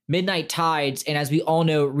Midnight Tides, and as we all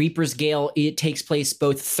know, Reaper's Gale, it takes place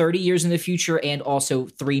both 30 years in the future and also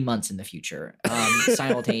 3 months in the future,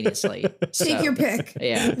 simultaneously. Take your pick.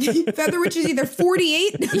 Yeah. Featherwitch is either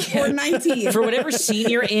 48 or 19. For whatever scene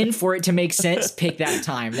you're in, for it to make sense, pick that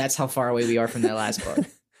time. That's how far away we are from that last book.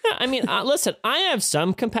 Yeah, I mean, listen, I have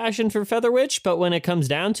some compassion for Featherwitch, but when it comes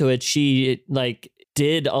down to it, she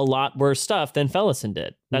did a lot worse stuff than Fellison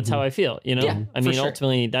did. That's how I feel, you know? Yeah, I mean, for sure.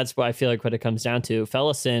 ultimately, that's what I feel like what it comes down to.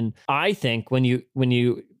 Fellison, I think when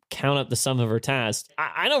you count up the sum of her tasks,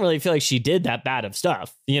 I don't really feel like she did that bad of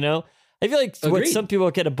stuff, you know? I feel like what Agreed. some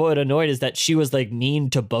people get a bit annoyed is that she was like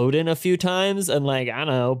mean to Bowden a few times, and like, I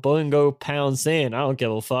don't know, Bowden go pound sand. I don't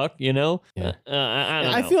give a fuck, you know? Yeah. I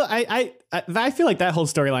don't know. I feel like that whole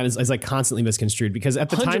storyline is like constantly misconstrued because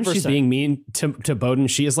at the time she's 100%. being mean to Bowden,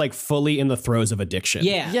 she is like fully in the throes of addiction.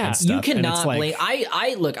 Yeah. Yeah. and stuff. You And cannot it's like- blame.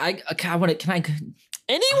 I look. I want to. Can I?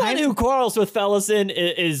 Anyone who quarrels with Fellison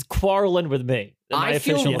is quarreling with me. I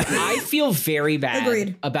feel opinion. very bad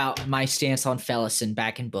Agreed. about my stance on Fellison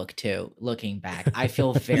back in book 2. Looking back, I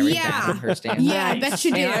feel very bad on her stance. Yeah, I bet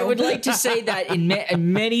you do. And I would like to say that in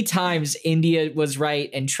many times India was right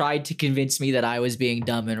and tried to convince me that I was being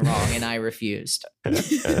dumb and wrong, and I refused.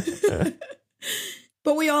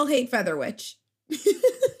 But we all hate Featherwitch.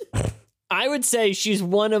 I would say she's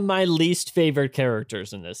one of my least favorite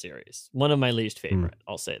characters in this series. One of my least favorite.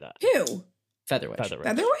 I'll say that. Who? Featherwitch.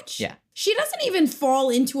 Featherwitch? Yeah. She doesn't even fall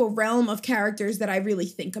into a realm of characters that I really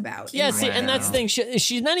think about. Yeah, in see, my and that's the opinion. thing.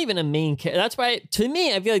 She's not even a main character. That's why, to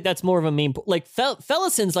me, I feel like that's more of a main. Like,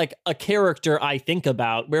 Fellison's like a character I think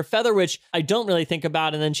about, where Featherwitch I don't really think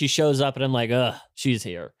about, and then she shows up, and I'm like, ugh, she's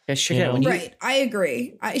here. Yeah, sure, You know? when you- Right. I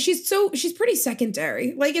agree. She's pretty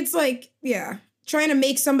secondary. Like, it's like, yeah, trying to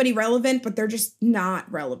make somebody relevant, but they're just not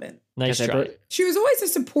relevant. Nice Guess I try. brought- She was always a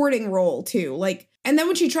supporting role too. Like, and then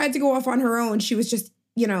when she tried to go off on her own, she was just,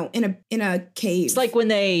 you know, in a cave. It's like when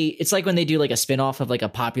they do like a spin-off of like a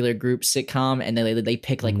popular group sitcom, and they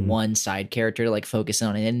pick like one side character to like focus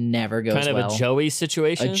on, and it never goes Kind of well. a Joey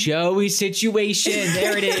situation. A Joey situation.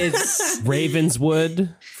 There it is.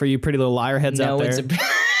 Ravenswood for you pretty little liar heads out there. it's a.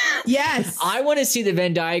 yes. I want to see the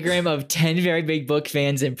Venn diagram of 10 Very Big Book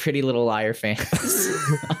fans and Pretty Little Liar fans.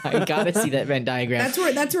 I gotta see that Venn diagram. That's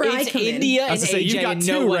where I it's come in. India I and was gonna say, AJ you've got and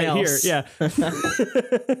two no one right else. here. Yeah.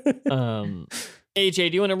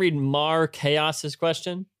 AJ, do you want to read Mar Chaos's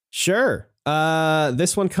question? Sure.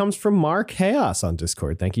 This one comes from Mark Chaos on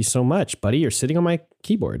Discord. Thank you so much, buddy. You're sitting on my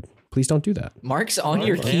keyboard. Please don't do that. Mark's on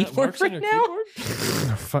your keyboard Mark's on right your now? keyboard?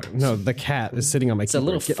 Oh, fuck. No, the cat is sitting on my It's a keyboard.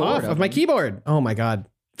 little Get forward off of of my him. keyboard. Oh my God.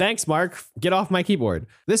 Thanks, Mark. Get off my keyboard.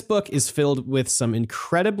 This book is filled with some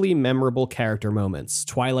incredibly memorable character moments.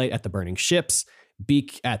 Twilight at the burning ships,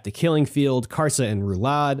 Beak at the killing field, Karsa and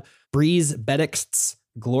Rulad, Breeze Bedixt's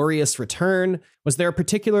glorious return. Was there a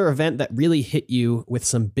particular event that really hit you with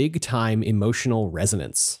some big time emotional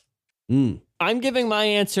resonance? I'm giving my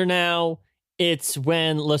answer now. It's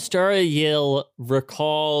when Lestara Yil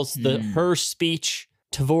recalls her speech,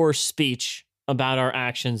 Tavor's speech about our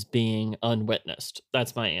actions being unwitnessed.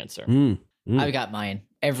 That's my answer. I've got mine.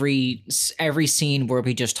 Every scene where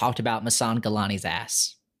we just talked about Masan Galani's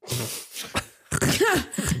ass.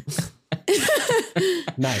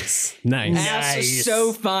 Nice. Ass is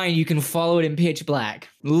so fine you can follow it in pitch black.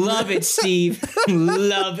 Love it, Steve.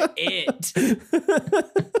 Love it.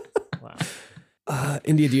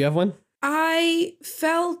 India, do you have one? I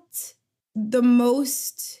felt the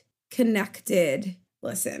most connected.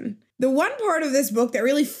 Listen, the one part of this book that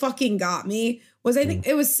really fucking got me was, I think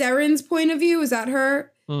it was Seren's point of view. Was that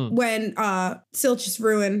her? When Silch's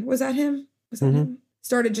Ruin, was that him? Was that him?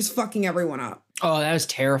 Started just fucking everyone up. Oh, that was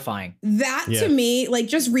terrifying. That Yeah. to me, like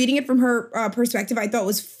just reading it from her perspective, I thought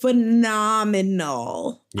was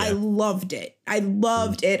phenomenal. Yeah. I loved it. I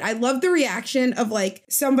loved it. I loved the reaction of like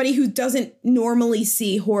somebody who doesn't normally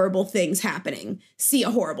see horrible things happening, see a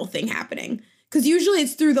horrible thing happening. Because usually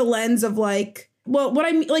it's through the lens of like, well, what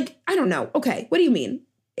I mean, like, I don't know. Okay, what do you mean,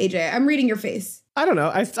 AJ? I'm reading your face. I don't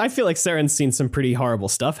know. I feel like Saren's seen some pretty horrible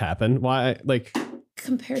stuff happen. Why? Like,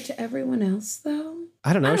 Compared to everyone else, though.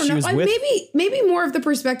 I don't know. I don't She know. was Like, with. maybe more of the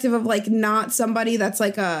perspective of like not somebody that's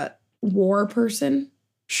like a war person.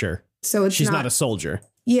 Sure. So it's She's not a soldier,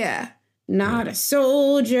 Yeah, not a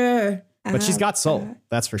soldier. but she's got soul.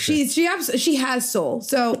 That's for sure. She has soul.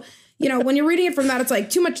 So, you know, when you're reading it from that, it's like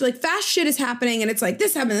too much like fast shit is happening and it's like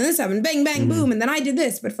this happened and this happened, bang, bang, boom. And then I did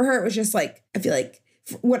this. But for her, it was just like, I feel like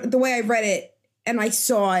the way I read it, and I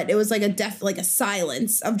saw it, it was like a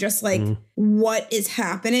silence of just like what is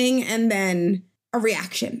happening, and then a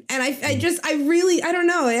reaction. And I don't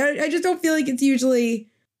know. I just don't feel like it's usually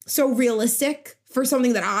so realistic for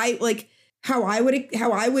something that I like how I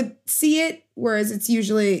would see it. Whereas it's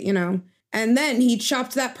usually, and then he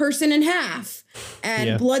chopped that person in half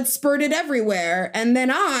and blood spurted everywhere. And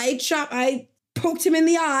then I poked him in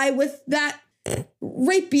the eye with that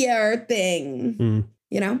rapier thing,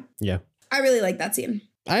 Yeah. I really like that scene.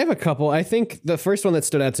 I have a couple. I think the first one that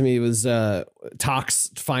stood out to me was Tok's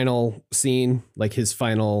final scene, like his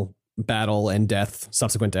final battle and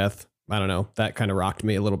subsequent death. I don't know. That kind of rocked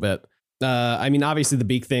me a little bit. I mean, obviously the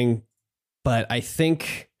beak thing, but I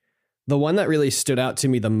think the one that really stood out to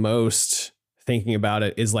me the most thinking about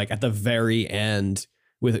it is like at the very end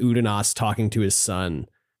with Udanas talking to his son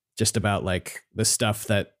just about like the stuff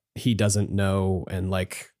that he doesn't know. And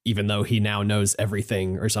like, even though he now knows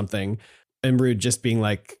everything or something, Imrud just being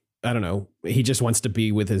like, I don't know, he just wants to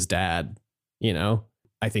be with his dad,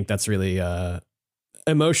 I think that's really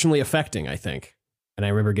emotionally affecting, I think. And I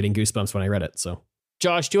remember getting goosebumps when I read it. So,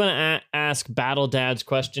 Josh, do you want to ask Battle Dad's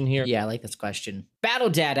question here? Yeah, I like this question. Battle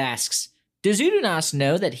Dad asks, does Udanas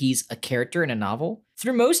know that he's a character in a novel?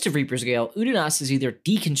 Through most of Reaper's Gale, Udanas is either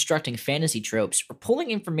deconstructing fantasy tropes or pulling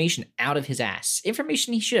information out of his ass,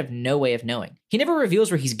 information he should have no way of knowing. He never reveals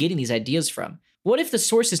where he's getting these ideas from. What if the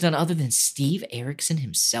source is none other than Steve Erickson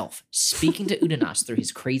himself, speaking to Udanas through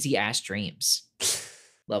his crazy-ass dreams?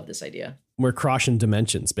 Love this idea. We're crossing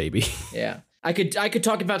dimensions, baby. Yeah. I could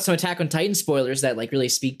talk about some Attack on Titan spoilers that like really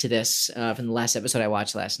speak to this from the last episode I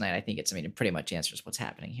watched last night. I think it pretty much answers what's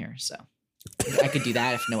happening here. So I could do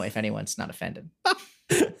that if anyone's not offended.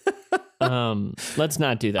 Let's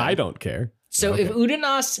not do that. I don't care. So if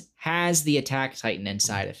Udanas has the Attack Titan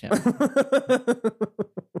inside of him,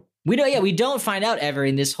 we don't find out ever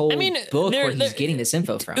in this whole book where he's getting this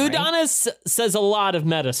info from. Udanas says a lot of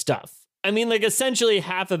meta stuff. I mean, like, essentially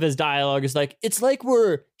half of his dialogue is like, it's like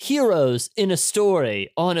we're heroes in a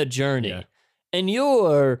story on a journey, and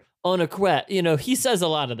you're on a quest. He says a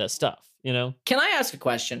lot of this stuff, Can I ask a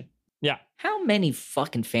question? Yeah. How many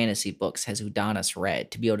fucking fantasy books has Udanas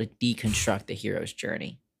read to be able to deconstruct the hero's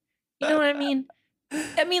journey? You know what I mean?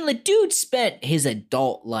 I mean, the dude spent his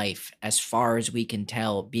adult life, as far as we can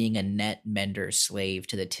tell, being a net mender slave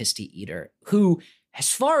to the Tisti Eater, who, as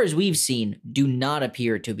far as we've seen, do not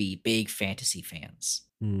appear to be big fantasy fans.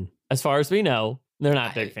 As far as we know, they're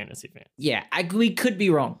not big fantasy fans. Yeah, we could be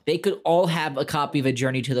wrong. They could all have a copy of A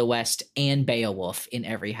Journey to the West and Beowulf in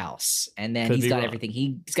every house, and then he's got everything.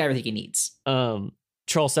 He's got everything he needs.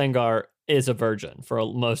 Troll Sengar is a virgin for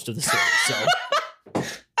most of the series, so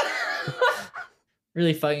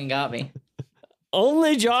really fucking got me.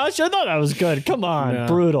 Only Josh? I thought that was good. Come on,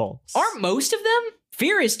 brutal. Aren't most of them?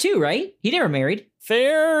 Fear is too, right? He never married.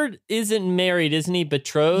 Fair isn't married, isn't he?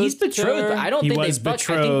 Betrothed. He's betrothed, but I don't think they fuck.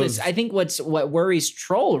 I think what worries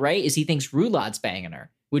Troll, right, is he thinks Rulad's banging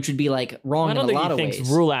her, which would be like wrong in a lot of ways. I don't think he thinks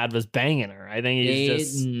Rulad was banging her. I think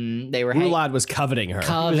Rulad was coveting her.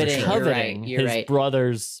 Coveting his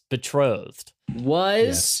brother's betrothed.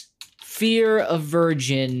 Was Fear a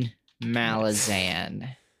virgin, Malazan?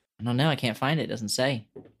 I don't know. I can't find it. It doesn't say.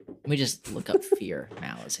 Let me just look up Fear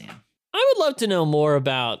Malazan. I would love to know more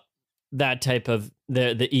about that type of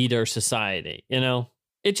the Eater society.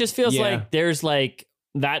 It just feels like there's like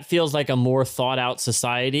that feels like a more thought out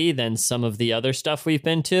society than some of the other stuff we've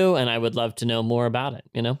been to, and I would love to know more about it.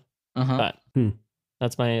 But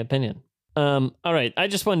that's my opinion. All right, I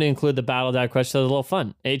just wanted to include the Battle Dad question. It was a little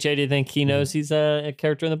fun. AJ, do you think he knows he's a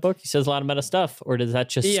character in the book? He says a lot of meta stuff, or does that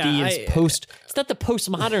just Steve's Is that the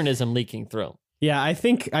postmodernism leaking through? Yeah, I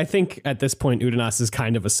think at this point Udanas is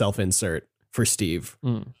kind of a self-insert for Steve.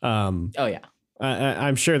 Oh yeah,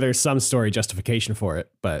 I'm sure there's some story justification for it,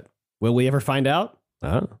 but will we ever find out?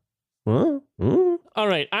 All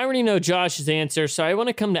right, I already know Josh's answer, so I want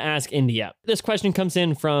to come to ask India. This question comes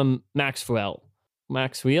in from Maxwell.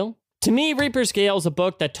 To me, Reaper's Gale is a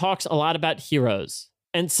book that talks a lot about heroes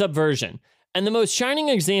and subversion. And the most shining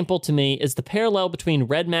example to me is the parallel between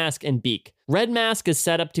Red Mask and Beak. Red Mask is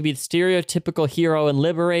set up to be the stereotypical hero and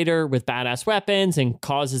liberator with badass weapons and a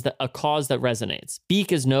cause that resonates.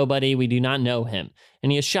 Beak is nobody, we do not know him,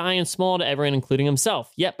 and he is shy and small to everyone, including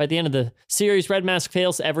himself. Yet, by the end of the series, Red Mask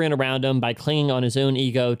fails everyone around him by clinging on his own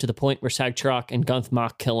ego to the point where Sagtrok and Gunth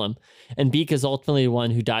Mok kill him, and Beak is ultimately the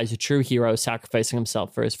one who dies a true hero, sacrificing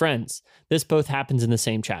himself for his friends. This both happens in the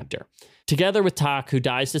same chapter. Together with Tak, who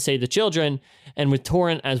dies to save the children, and with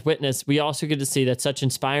Torrent as witness, we also get to see that such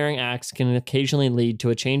inspiring acts can occasionally lead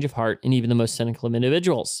to a change of heart in even the most cynical of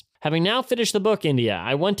individuals. Having now finished the book, India,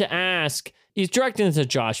 I want to ask, he's directing this at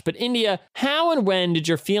Josh, but India, how and when did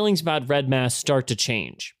your feelings about Red Mask start to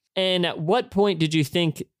change? And at what point did you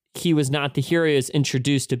think he was not the hero he was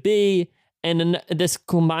introduced to be? And then this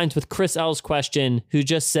combines with Chris L's question, who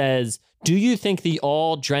just says, do you think the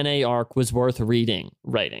all Drene arc was worth writing?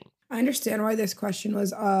 I understand why this question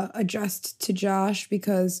was addressed to Josh,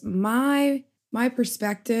 because my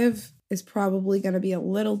perspective is probably going to be a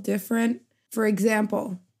little different. For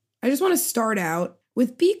example, I just want to start out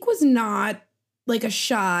with Beak was not like a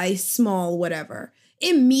shy, small, whatever.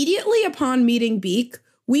 Immediately upon meeting Beak,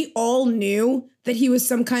 we all knew that he was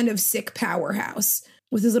some kind of sick powerhouse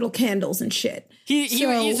with his little candles and shit.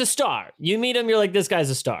 He's a star. You meet him, you're like, this guy's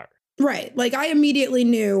a star. Right. Like, I immediately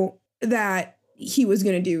knew that he was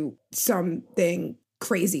going to do something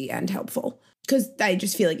crazy and helpful, because I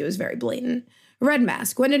just feel like it was very blatant. Red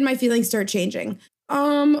Mask. When did my feelings start changing?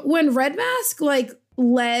 When Red Mask, like,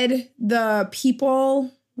 led the people,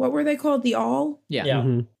 what were they called? The All? Yeah.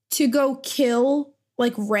 Mm-hmm. To go kill,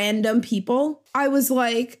 like, random people. I was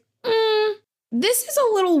like, this is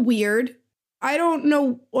a little weird. I don't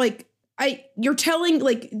know, like, you're telling,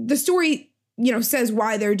 like, the story, you know, says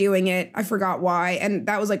why they're doing it. I forgot why. And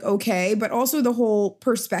that was like, okay. But also the whole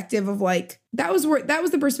perspective of like, that was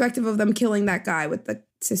the perspective of them killing that guy with the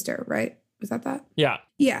sister, right? Was that? Yeah.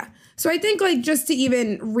 Yeah. So I think like just to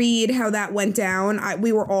even read how that went down,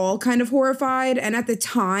 we were all kind of horrified. And at the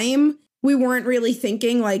time, we weren't really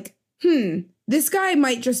thinking like, this guy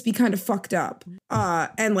might just be kind of fucked up.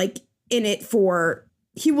 And like in it for,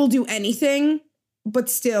 he will do anything, but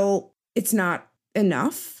still it's not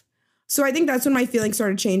enough. So I think that's when my feelings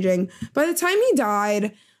started changing. By the time he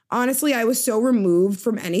died, honestly, I was so removed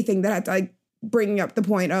from anything that had to, like, bringing up the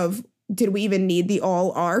point of, did we even need the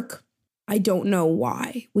All arc? I don't know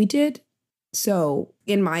why we did. So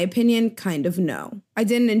in my opinion, kind of no. I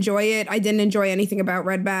didn't enjoy it. I didn't enjoy anything about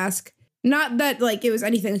Red Mask. Not that like it was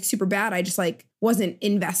anything like super bad. I just like wasn't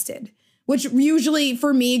invested, which usually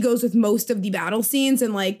for me goes with most of the battle scenes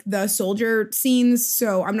and like the soldier scenes.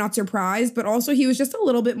 So I'm not surprised, but also he was just a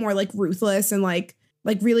little bit more like ruthless and like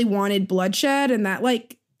really wanted bloodshed. And that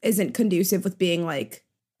like isn't conducive with being like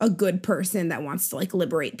a good person that wants to like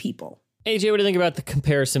liberate people. AJ, what do you think about the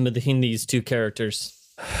comparison between these two characters?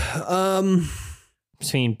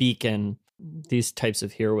 Between Beak and these types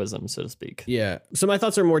of heroism, so to speak. Yeah. So my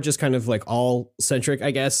thoughts are more just kind of like all centric,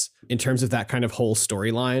 I guess, in terms of that kind of whole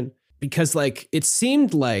storyline. Because like it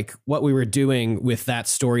seemed like what we were doing with that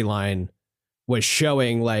storyline was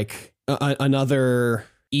showing like another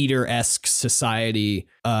Eater-esque society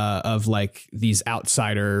of like these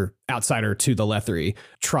outsider to the Lethery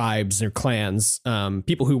tribes or clans,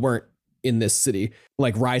 people who weren't in this city,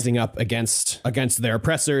 like rising up against their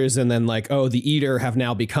oppressors, and then like, oh, the Eater have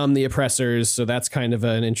now become the oppressors. So that's kind of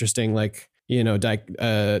an interesting like, you know,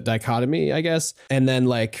 dichotomy, I guess. And then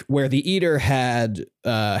like where the Eater had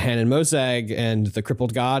Hanan Mosag and the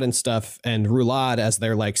Crippled God and stuff and Rulad as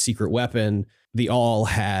their like secret weapon, the All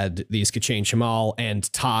had these K'chain Shamal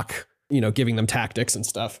and Tak, you know, giving them tactics and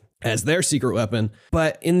stuff as their secret weapon.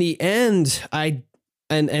 But in the end,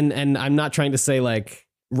 and I'm not trying to say like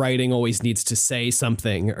writing always needs to say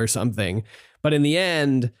something or something, but in the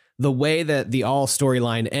end, the way that the All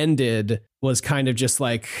storyline ended was kind of just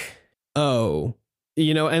like, oh,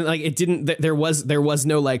 you know, and like it didn't, there was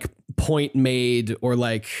no like point made or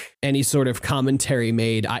like any sort of commentary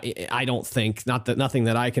made. I don't think, nothing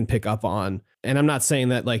that I can pick up on. And I'm not saying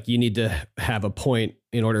that like you need to have a point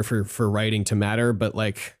in order for writing to matter, but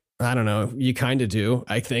like, I don't know, you kind of do,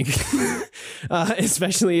 I think,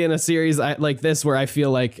 especially in a series like this, where I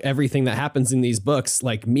feel like everything that happens in these books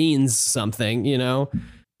like means something, you know,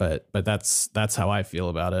 but that's how I feel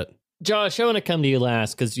about it. Josh, I want to come to you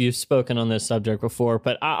last because you've spoken on this subject before,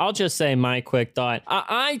 but I'll just say my quick thought.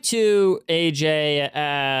 I too,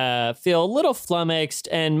 AJ, feel a little flummoxed,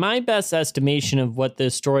 and my best estimation of what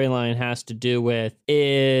this storyline has to do with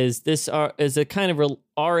is a kind of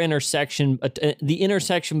our intersection, the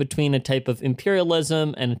intersection between a type of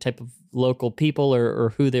imperialism and a type of local people or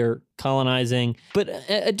who they're colonizing. But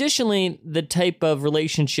additionally, the type of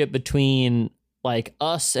relationship between like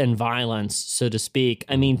us and violence, so to speak.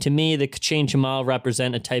 I mean, to me, the K'chain Shamal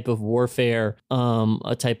represent a type of warfare,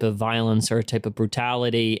 a type of violence or a type of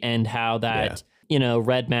brutality, and how that, you know,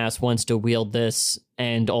 Red Mask wants to wield this,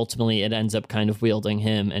 and ultimately it ends up kind of wielding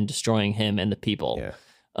him and destroying him and the people. Yeah.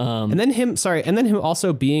 And then him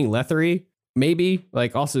also being Lethery, maybe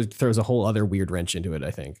like also throws a whole other weird wrench into it,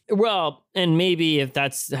 I think. Well, and maybe if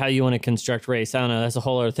that's how you want to construct race, I don't know, that's a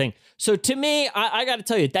whole other thing. So to me, I got to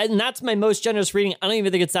tell you, that's my most generous reading. I don't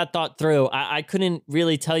even think it's that thought through. I couldn't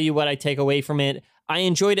really tell you what I take away from it. I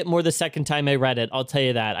enjoyed it more the second time I read it. I'll tell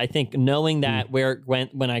you that. I think knowing that where it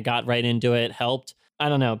went when I got right into it helped. I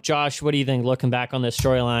don't know. Josh, what do you think looking back on this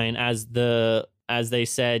storyline as they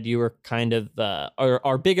said, you were kind of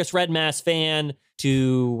our biggest Red Mask fan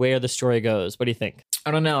to where the story goes? What do you think?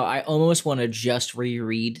 I don't know. I almost want to just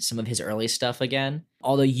reread some of his early stuff again.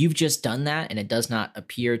 Although you've just done that, and it does not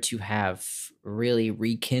appear to have really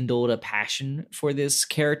rekindled a passion for this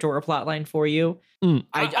character or plotline for you.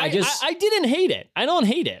 I didn't hate it. I don't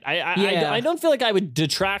hate it. I don't feel like I would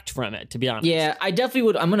detract from it, to be honest. Yeah, I definitely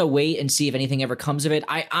would. I'm going to wait and see if anything ever comes of it.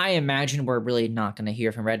 I imagine we're really not going to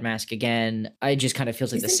hear from Red Mask again. It just kind of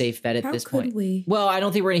feels like the safe bet at this point. Well, I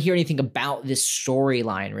don't think we're going to hear anything about this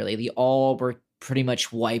storyline, really. All were pretty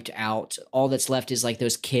much wiped out. All that's left is like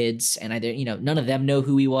those kids, and none of them know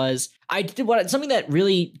who he was. Something that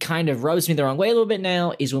really kind of rubs me the wrong way a little bit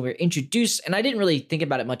now is when we're introduced, and I didn't really think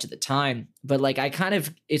about it much at the time, but like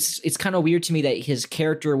it's kind of weird to me that his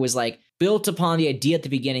character was like built upon the idea at the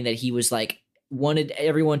beginning that he was like wanted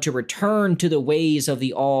everyone to return to the ways of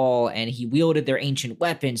the All, and he wielded their ancient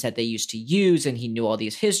weapons that they used to use, and he knew all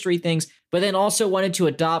these history things, but then also wanted to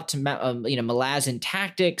adopt Malazan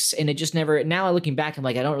tactics, and it just never. Now looking back, I'm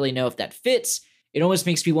like, I don't really know if that fits. It almost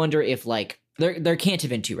makes me wonder if like there can't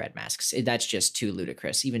have been two Red Masks. That's just too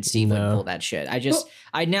ludicrous. Even Steve wouldn't pull that shit.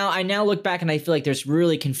 I now look back and I feel like there's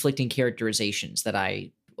really conflicting characterizations that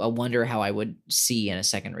I wonder how I would see in a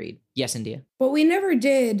second read. Yes, India. But we never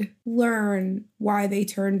did learn why they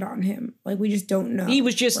turned on him. Like, we just don't know. He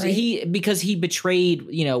was just, right? because he betrayed,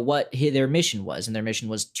 what their mission was. And their mission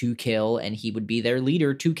was to kill, and he would be their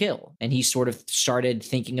leader to kill. And he sort of started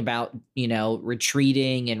thinking about,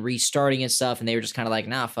 retreating and restarting and stuff. And they were just kind of like,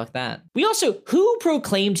 nah, fuck that. Who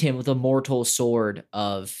proclaimed him with the mortal sword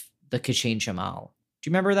of the Kashin Shamal? Do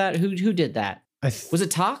you remember that? Who did that? Was it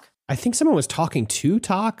Tak? I think someone was talking to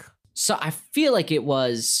Tak. So I feel like it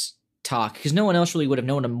was Tak, because no one else really would have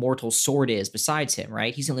known what a mortal sword is besides him,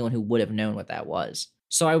 right? He's the only one who would have known what that was.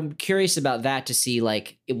 So I'm curious about that to see,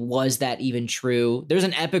 like, was that even true? There's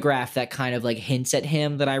an epigraph that kind of like hints at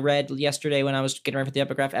him that I read yesterday when I was getting ready for the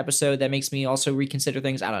epigraph episode that makes me also reconsider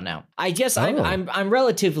things. I don't know. I guess I'm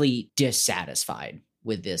relatively dissatisfied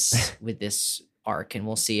with this arc, and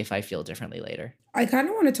we'll see if I feel differently later. I kind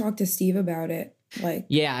of want to talk to Steve about it. Like,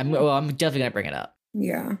 yeah, I'm definitely gonna bring it up.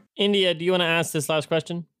 Yeah. India, do you want to ask this last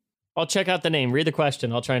question? I'll check out the name. Read the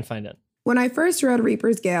question. I'll try and find it. When I first read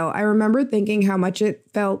Reaper's Gale, I remember thinking how much it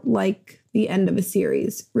felt like the end of a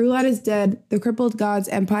series. Rulat is dead. The crippled god's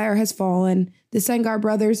empire has fallen. The Sengar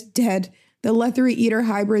brothers dead. The Lethery Eater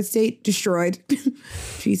hybrid state destroyed.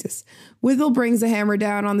 Jesus. Withel brings the hammer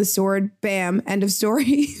down on the sword. Bam. End of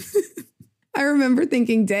story. I remember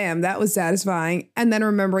thinking, damn, that was satisfying, and then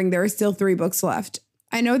remembering there are still 3 books left.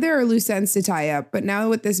 I know there are loose ends to tie up, but now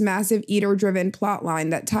with this massive Eater-driven plot line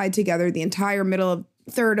that tied together the entire middle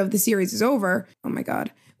third of the series is over, oh my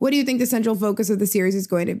god, what do you think the central focus of the series is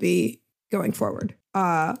going to be going forward?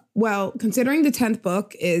 Well, considering the 10th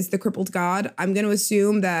book is The Crippled God, I'm going to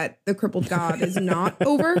assume that The Crippled God is not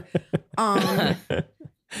over.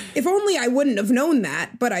 If only I wouldn't have known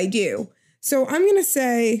that, but I do. So I'm going to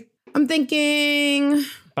say... I'm thinking.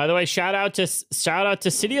 By the way, shout out to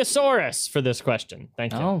Sidiosaurus for this question.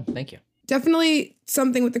 Thank you. Oh, thank you. Definitely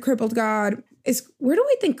something with the crippled god. Where do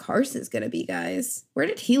we think Carson's gonna be, guys? Where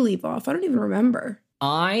did he leave off? I don't even remember.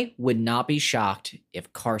 I would not be shocked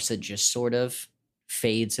if Carson just sort of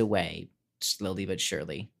fades away slowly but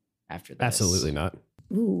surely after this. Absolutely not.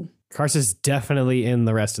 Ooh. Carson's definitely in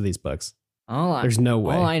the rest of these books. There's no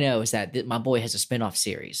way. All I know is that my boy has a spinoff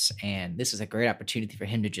series, and this is a great opportunity for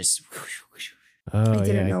him to just. I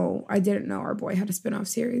didn't know our boy had a spinoff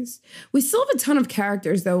series. We still have a ton of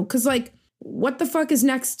characters though, because like, what the fuck is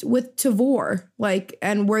next with Tavor? Like,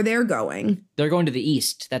 and where they're going? They're going to the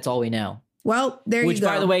east. That's all we know. Well, there you go. Which,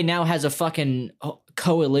 by the way, now has a fucking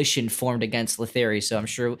coalition formed against Letheri. So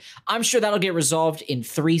I'm sure that'll get resolved in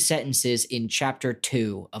 3 sentences in chapter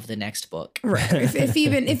 2 of the next book. Right. if it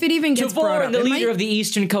even gets brought Tavor up, and the leader of the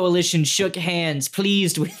Eastern Coalition shook hands,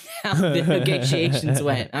 pleased with how the negotiations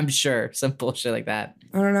went. I'm sure some bullshit like that.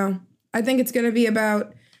 I don't know. I think it's going to be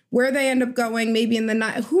about where they end up going. Maybe in the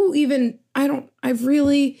night.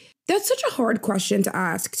 That's such a hard question to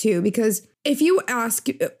ask too, because if you ask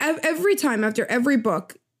every time after every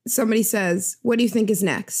book, somebody says, what do you think is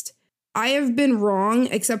next? I have been wrong,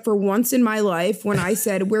 except for once in my life when I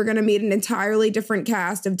said we're going to meet an entirely different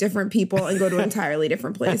cast of different people and go to an entirely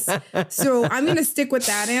different place. So I'm going to stick with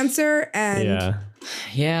that answer. And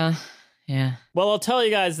yeah. Well, I'll tell you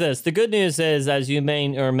guys this. The good news is, as you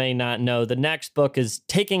may or may not know, the next book is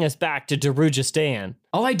taking us back to Darujistan.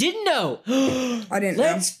 Oh, I didn't know. I didn't know.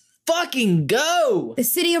 Let's fucking go. The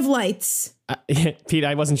City of Lights. Pete,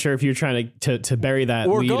 I wasn't sure if you were trying to bury that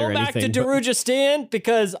We're lead going or back anything. to Darujhistan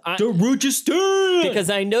because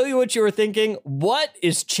I know what you were thinking. What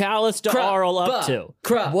is Chalice D'Arl up to?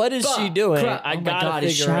 What is she doing? I gotta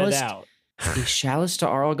figure it out. Is Chalice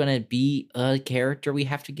D'Arl gonna be a character we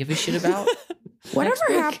have to give a shit about? Whatever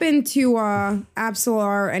happened to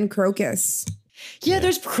Absolar and Crocus? Yeah,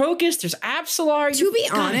 there's Crocus, there's Absolar. To be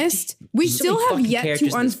honest, we so still many have fucking yet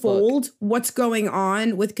characters to in this book. unfold what's going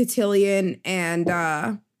on with Cotillion and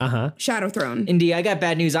Shadow Throne. Indy, I got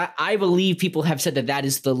bad news. I believe people have said that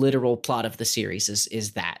is the literal plot of the series.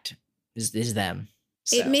 Is them.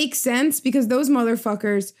 So. It makes sense because those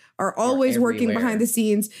motherfuckers are always working everywhere. behind the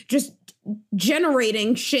scenes, just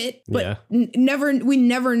generating shit, but Yeah. we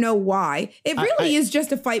never know why. It really is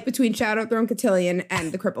just a fight between Shadow Throne, Cotillion,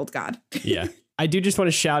 and the Crippled God. Yeah. I do just want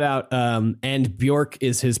to shout out, and Bjork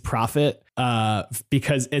is his prophet,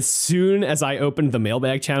 because as soon as I opened the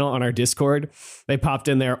mailbag channel on our Discord, they popped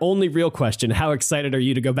in there, only real question, how excited are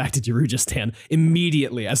you to go back to Darujhistan?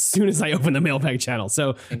 Immediately, as soon as I opened the mailbag channel.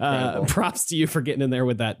 So props to you for getting in there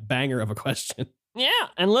with that banger of a question. Yeah,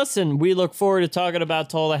 and listen, we look forward to talking about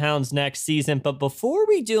Toll the Hounds next season. But before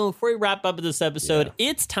we wrap up this episode,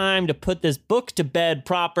 it's time to put this book to bed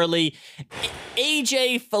properly.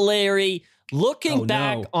 AJ Fileri, looking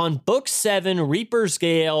back on Book 7, Reaper's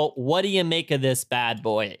Gale, what do you make of this bad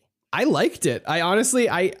boy? I liked it. I honestly,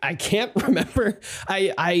 I can't remember.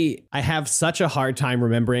 I have such a hard time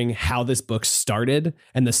remembering how this book started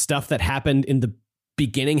and the stuff that happened in the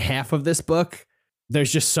beginning half of this book.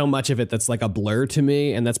 There's just so much of it that's like a blur to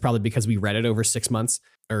me. And that's probably because we read it over 6 months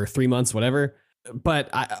or 3 months, whatever. But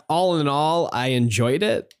all in all, I enjoyed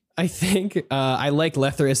it. I think I like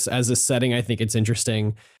Lethris as a setting. I think it's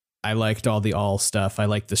interesting. I liked all the all stuff. I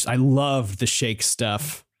like this. I loved the shake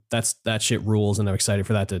stuff. That shit rules. And I'm excited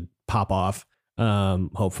for that to pop off.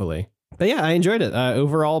 Hopefully. But yeah, I enjoyed it.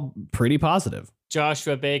 Overall, pretty positive.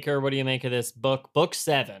 Joshua Baker, what do you make of this book? Book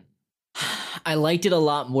 7. I liked it a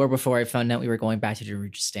lot more before I found out we were going back to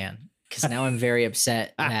Darujhistan, because now I'm very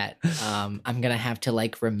upset that I'm gonna have to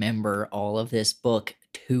like remember all of this book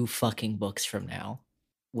 2 fucking books from now,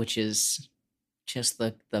 which is just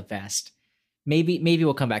the best. Maybe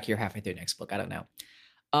we'll come back here halfway through next book. I don't know.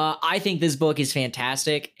 I think this book is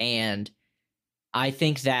fantastic, and I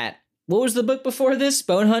think that what was the book before this?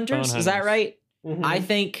 Bone Hunters. Is that right? Mm-hmm. I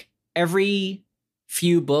think every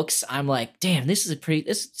few books I'm like, damn, this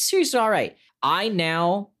series is all right. I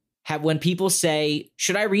now have, when people say,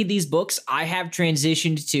 should I read these books? I have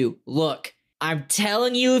transitioned to, look, I'm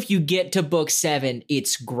telling you, if you get to book 7,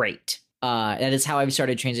 it's great. That is how I've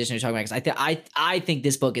started transitioning to talking about it. 'Cause I think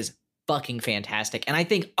this book is fucking fantastic. And I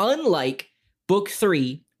think unlike book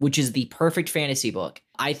 3, which is the perfect fantasy book,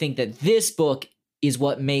 I think that this book is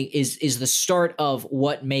what is the start of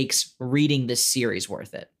what makes reading this series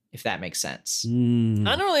worth it. If that makes sense. I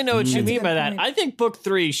don't really know what you mean by that. I think book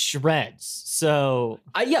 3 shreds. So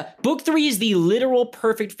book 3 is the literal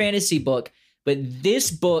perfect fantasy book, but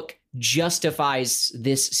this book justifies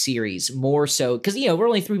this series more so because we're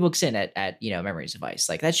only 3 books in at Memories of Ice.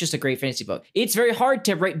 Like, that's just a great fantasy book. It's very hard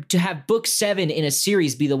to have book 7 in a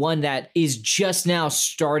series be the one that is just now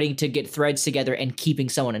starting to get threads together and keeping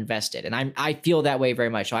someone invested. And I feel that way very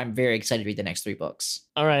much. So I'm very excited to read the next 3 books.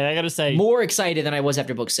 All right, I gotta say, more excited than I was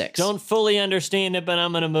after book 6. Don't fully understand it, but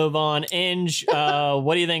I'm gonna move on. Inge,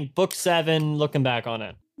 what do you think? Book 7, looking back on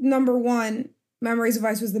it. Number 1, Memories of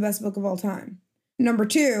Ice was the best book of all time. Number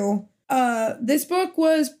 2, this book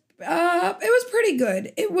was it was pretty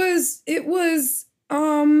good. It was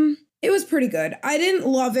pretty good. I didn't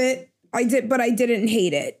love it. But I didn't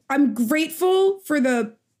hate it. I'm grateful for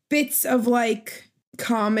the bits of like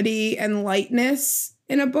comedy and lightness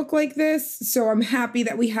in a book like this. So I'm happy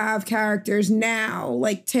that we have characters now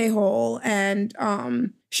like Tehol and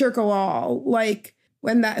Shirkawal. Like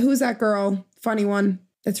who's that girl? Funny one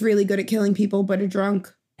that's really good at killing people but a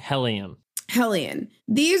drunk. Hellion.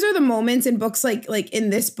 These are the moments in books like in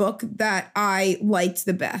this book that I liked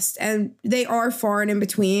the best. And they are far and in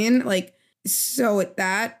between. Like, so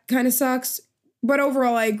that kind of sucks. But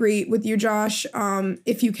overall, I agree with you, Josh.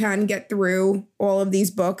 If you can get through all of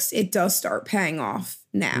these books, it does start paying off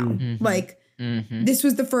now. Mm-hmm. This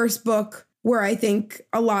was the first book where I think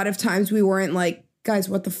a lot of times we weren't like, guys,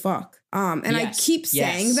 what the fuck? I keep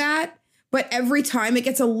saying that, but every time it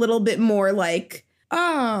gets a little bit more like,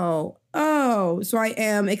 oh, so I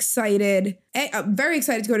am excited. I'm very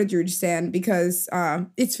excited to go to Darujhistan because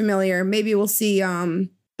it's familiar. Maybe we'll see.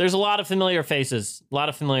 There's a lot of familiar faces.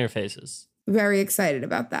 Very excited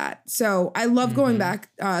about that. So I love going back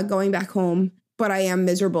home. but I am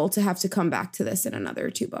miserable to have to come back to this in another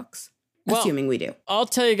 2 books. Well, assuming we do. I'll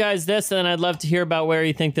tell you guys this, and I'd love to hear about where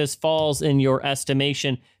you think this falls in your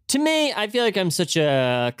estimation. To me, I feel like I'm such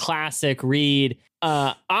a classic read.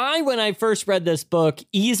 When I first read this book,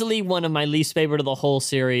 easily one of my least favorite of the whole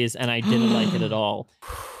series, and I didn't like it at all.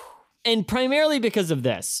 And primarily because of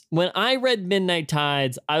this. When I read Midnight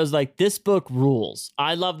Tides, I was like, this book rules.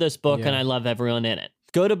 I love this book, and I love everyone in it.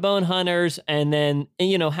 Go to Bone Hunters, and then,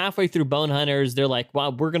 halfway through Bone Hunters, they're like, wow,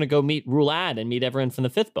 we're going to go meet Rulad and meet everyone from the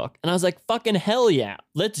 5th book. And I was like, fucking hell yeah,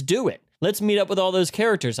 let's do it. Let's meet up with all those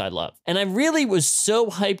characters I love. And I really was so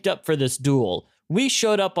hyped up for this duel. We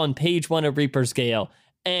showed up on page 1 of Reaper's Gale,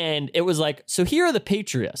 and it was like, so here are the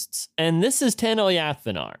Patriots, and this is Tan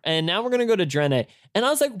Yathvinar, and now we're going to go to Drenne. And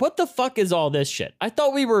I was like, what the fuck is all this shit? I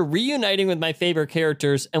thought we were reuniting with my favorite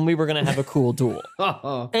characters, and we were going to have a cool duel.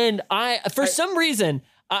 And for some reason,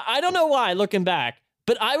 I don't know why, looking back,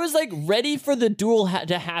 but I was like ready for the duel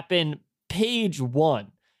to happen page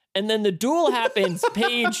 1. And then the duel happens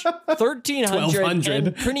page 1300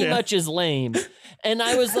 and pretty much is lame. And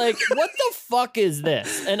I was like, what the fuck is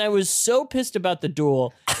this? And I was so pissed about the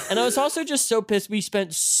duel. And I was also just so pissed we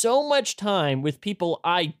spent so much time with people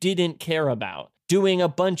I didn't care about doing a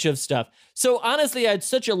bunch of stuff. So honestly, I had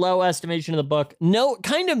such a low estimation of the book.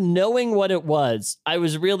 Kind of knowing what it was, I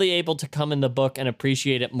was really able to come in the book and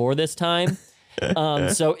appreciate it more this time.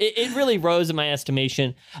 So it really rose in my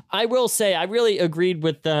estimation. I will say I really agreed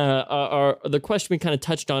with the question we kind of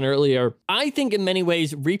touched on earlier. I think in many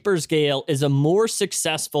ways Reaper's Gale is a more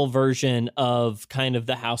successful version of kind of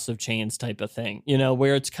the House of Chains type of thing,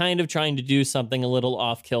 where it's kind of trying to do something a little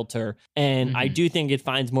off kilter. And I do think it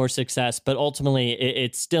finds more success, but ultimately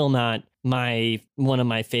it's still not one of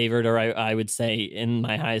my favorite, or I would say in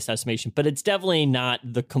my highest estimation, but it's definitely not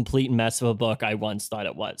the complete mess of a book I once thought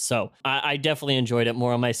it was. So I definitely enjoyed it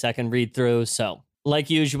more on my second read through. So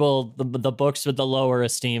like usual, the books with the lower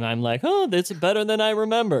esteem, I'm like, oh, this is better than I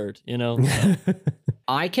remembered,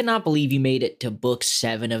 I cannot believe you made it to book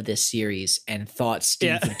 7 of this series and thought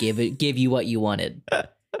Steve would give you what you wanted.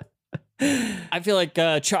 I feel like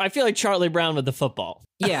Charlie Brown with the football.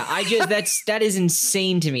 Yeah, that is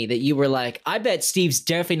insane to me that you were like, I bet Steve's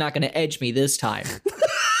definitely not going to edge me this time.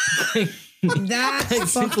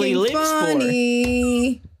 That's fucking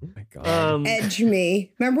funny. Oh my God. Edge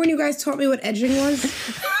me. Remember when you guys taught me what edging was?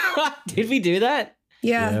 Did we do that?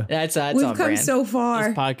 Yeah. That's We've on come brand. so far.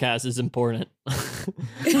 This podcast is important.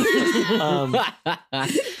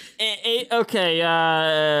 Okay.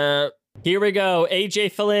 Here we go.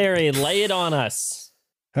 AJ Fileri, lay it on us.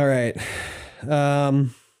 All right.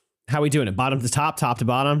 How we doing it? Bottom to top, top to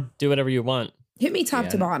bottom? Do whatever you want. Hit me top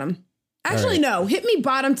to bottom. Actually, no. Hit me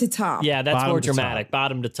bottom to top. Yeah, that's Bottom more to dramatic. top.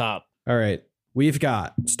 Bottom to top. All right. We've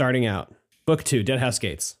got, starting out, Book 2, Dead House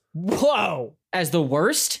Gates. Whoa. As the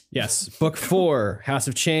worst? Yes. Book 4, House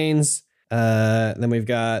of Chains. Then we've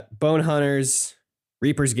got Bone Hunters,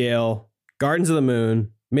 Reaper's Gale, Gardens of the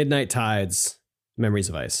Moon, Midnight Tides, Memories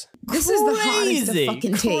of Ice. This is the hottest of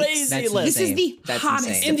fucking takes. Crazy list. This is the hottest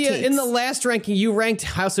of India, takes. in the last ranking, you ranked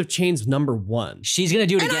House of Chains number 1. She's going to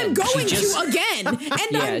do it And again. I'm going to again. And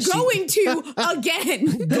Yeah, I'm going to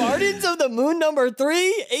again. Gardens of the Moon number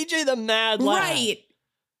 3? AJ the Mad Lad. Right.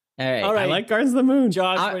 All right. All right. I like Gardens of the Moon.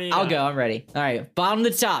 Josh, what do you I'll got? go. I'm ready. All right. Bottom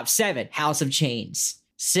to top. 7, House of Chains.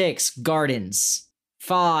 6, Gardens.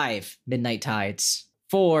 5, Midnight Tides.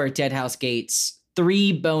 4, Dead House Gates.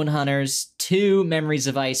 3, Bone Hunters. 2, Memories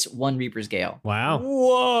of Ice. 1, Reaper's Gale. Wow.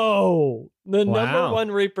 Whoa. The Wow. number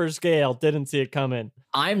 1 Reaper's Gale. Didn't see it coming.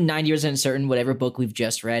 I'm 90% certain whatever book we've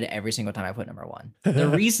just read, every single time I put number 1. The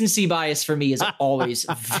recency bias for me is always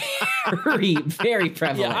very, very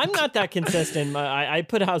prevalent. Yeah, I'm not that consistent. I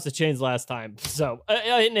put House of Chains last time. So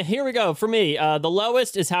and here we go. For me, the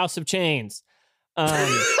lowest is House of Chains. After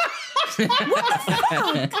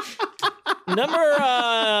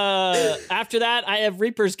that, I have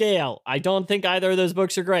Reaper's Gale. I don't think either of those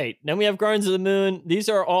books are great. Then we have Gardens of the Moon. These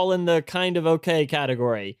are all in the kind of okay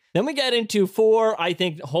category. Then we get into 4, I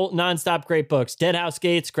think, whole nonstop great books. Dead House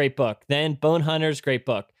Gates, great book. Then Bone Hunters, great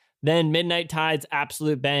book. Then Midnight Tides,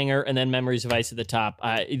 absolute banger. And then Memories of Ice at the top.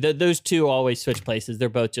 Those two always switch places. They're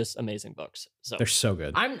both just amazing books. So They're so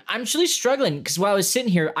good. I'm really struggling because while I was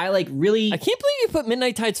sitting here, I really I can't believe you put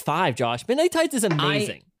Midnight Tides 5, Josh. Midnight Tides is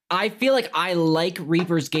amazing. I feel like I like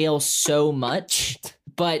Reaper's Gale so much,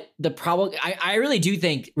 but the problem, I really do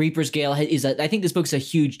think Reaper's Gale I think this book's a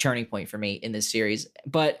huge turning point for me in this series.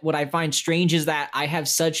 But what I find strange is that I have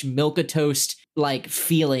such milquetoast like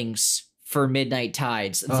feelings for Midnight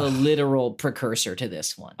Tides. It's a literal precursor to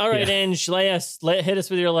this one. All right, Ange, hit us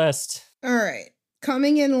with your list. All right.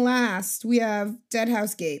 Coming in last, we have Dead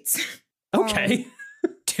House Gates. Okay.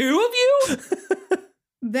 Two of you?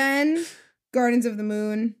 Then Gardens of the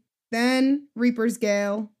Moon, then Reaper's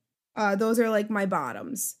Gale. Those are like my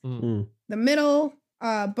bottoms. Mm. The middle,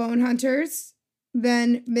 Bone Hunters.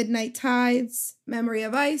 Then Midnight Tides, Memory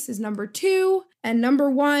of Ice is number 2. And number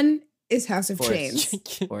 1 is House of Chains.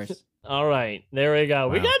 Of course. All right, there we go.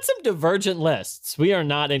 We Wow. got some divergent lists. We are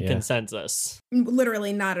not in Yeah. consensus.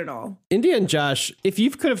 Literally not at all. India and Josh, if you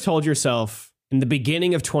could have told yourself in the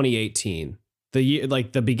beginning of 2018, the year,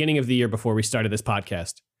 like the beginning of the year before we started this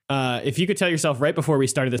podcast, if you could tell yourself right before we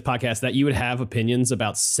started this podcast that you would have opinions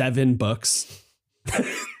about 7 books.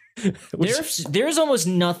 There's almost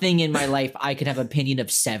nothing in my life I could have opinion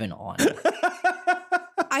of 7 on.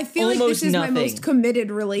 I feel like Almost this is nothing. my most committed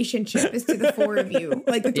relationship is to the 4 of you,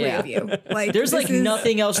 like the 3 Yeah. of you. Like There's this like is-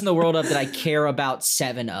 nothing else in the world of that I care about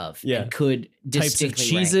 7 of Yeah. and could types of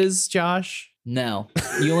distinctly rank. cheeses, Josh. No,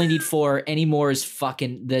 you only need 4. Any more is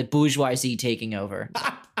fucking the bourgeoisie taking over.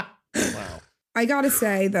 Wow. I gotta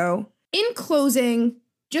say though, in closing,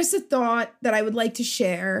 just a thought that I would like to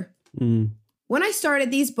share. Mm. When I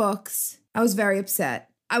started these books, I was very upset.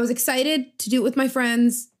 I was excited to do it with my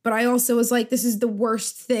friends, but I also was like, this is the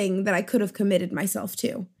worst thing that I could have committed myself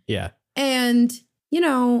to. Yeah. And,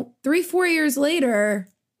 3-4 years later,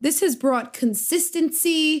 this has brought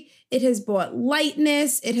consistency. It has brought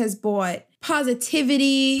lightness. It has brought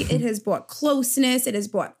positivity. It has brought closeness. It has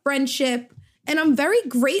brought friendship. And I'm very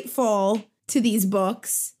grateful to these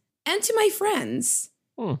books and to my friends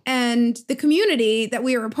and the community that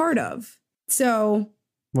we are a part of. So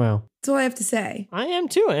Wow. that's all I have to say. I am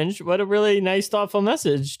too, Ange. What a really nice, thoughtful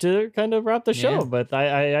message to kind of wrap the show. Yeah. But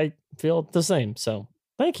I feel the same. So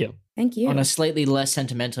thank you. Thank you. On a slightly less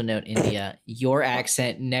sentimental note, India, your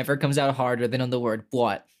accent never comes out harder than on the word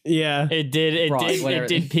what. Yeah. It did. Whatever. It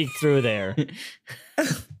did peek through there.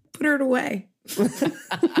 Put it away. Put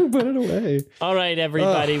it away. All right,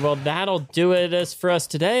 everybody. Well, that'll do it for us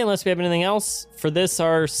today. Unless we have anything else for this,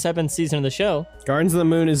 our 7th season of the show. Gardens of the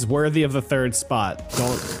Moon is worthy of the 3rd spot.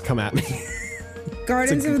 Don't come at me.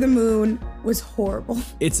 Gardens of the Moon was horrible.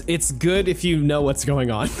 It's good if you know what's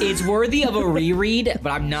going on. It's worthy of a reread,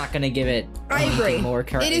 but I'm not going to give it I agree. more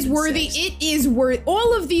It is worthy. It is worth.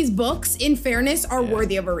 All of these books, in fairness, are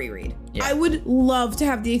worthy of a reread. Yeah. I would love to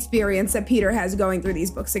have the experience that Peter has going through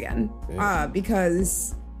these books again,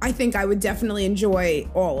 because I think I would definitely enjoy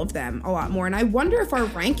all of them a lot more. And I wonder if our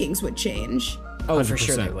rankings would change. Oh, for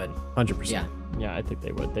sure they 100%. would. 100%. Yeah. Yeah, I think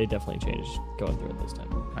they would. They definitely changed going through it this time.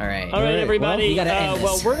 All right. All right, everybody. well, we gotta end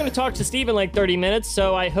Well, this. we're going to talk to Steve in like 30 minutes,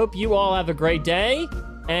 so I hope you all have a great day.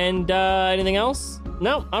 And anything else?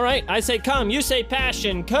 No? All right. I say come. You say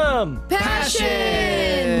passion. Come. Passion!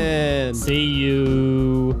 And See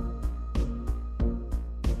you.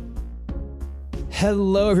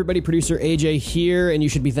 hello, everybody. Producer AJ here, and you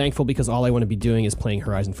should be thankful because all I want to be doing is playing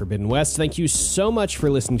Horizon Forbidden West. Thank you so much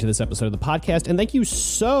for listening to this episode of the podcast, and thank you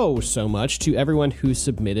so much to everyone who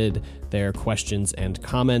submitted their questions and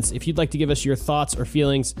comments. If you'd like to give us your thoughts or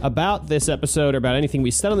feelings about this episode, or about anything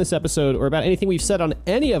we said on this episode, or about anything we've said on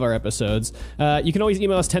any of our episodes, you can always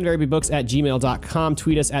email us 10verybigbooks@gmail.com,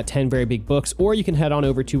 tweet us at 10verybigbooks, or you can head on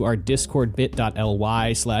over to our Discord,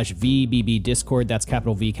 bit.ly/VBB Discord. That's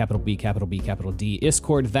capital V, capital B, capital B, capital D,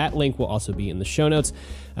 Discord. That link will also be in the show notes.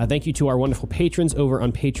 Thank you to our wonderful patrons over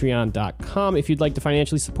on patreon.com. If you'd like to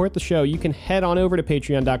financially support the show, you can head on over to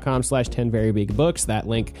patreon.com/10verybigbooks. That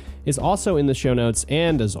link is also in the show notes.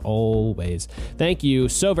 And as always, thank you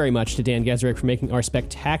so very much to Dan Gesrick for making our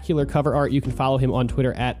spectacular cover art. You can follow him on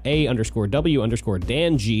Twitter at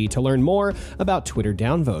 @A_W_DanG to learn more about Twitter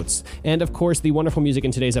downvotes. And of course, the wonderful music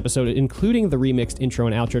in today's episode, including the remixed intro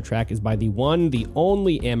and outro track, is by the one, the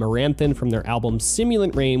only Amaranthin from their album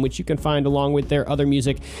Simulant Rain, which you can find along with their other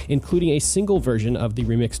music, including a single version of the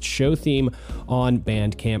remixed show theme on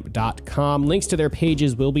bandcamp.com. Links to their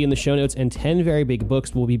pages will be in the show notes, and 10 Very Big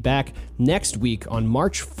Books will be back next week on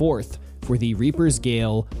March 4th for the Reaper's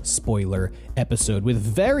Gale spoiler episode with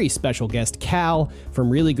very special guest Cal from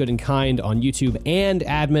Really Good and Kind on YouTube and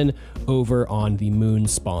admin over on the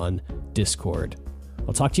Moonspawn Discord.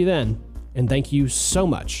 I'll talk to you then, and thank you so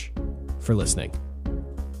much for listening.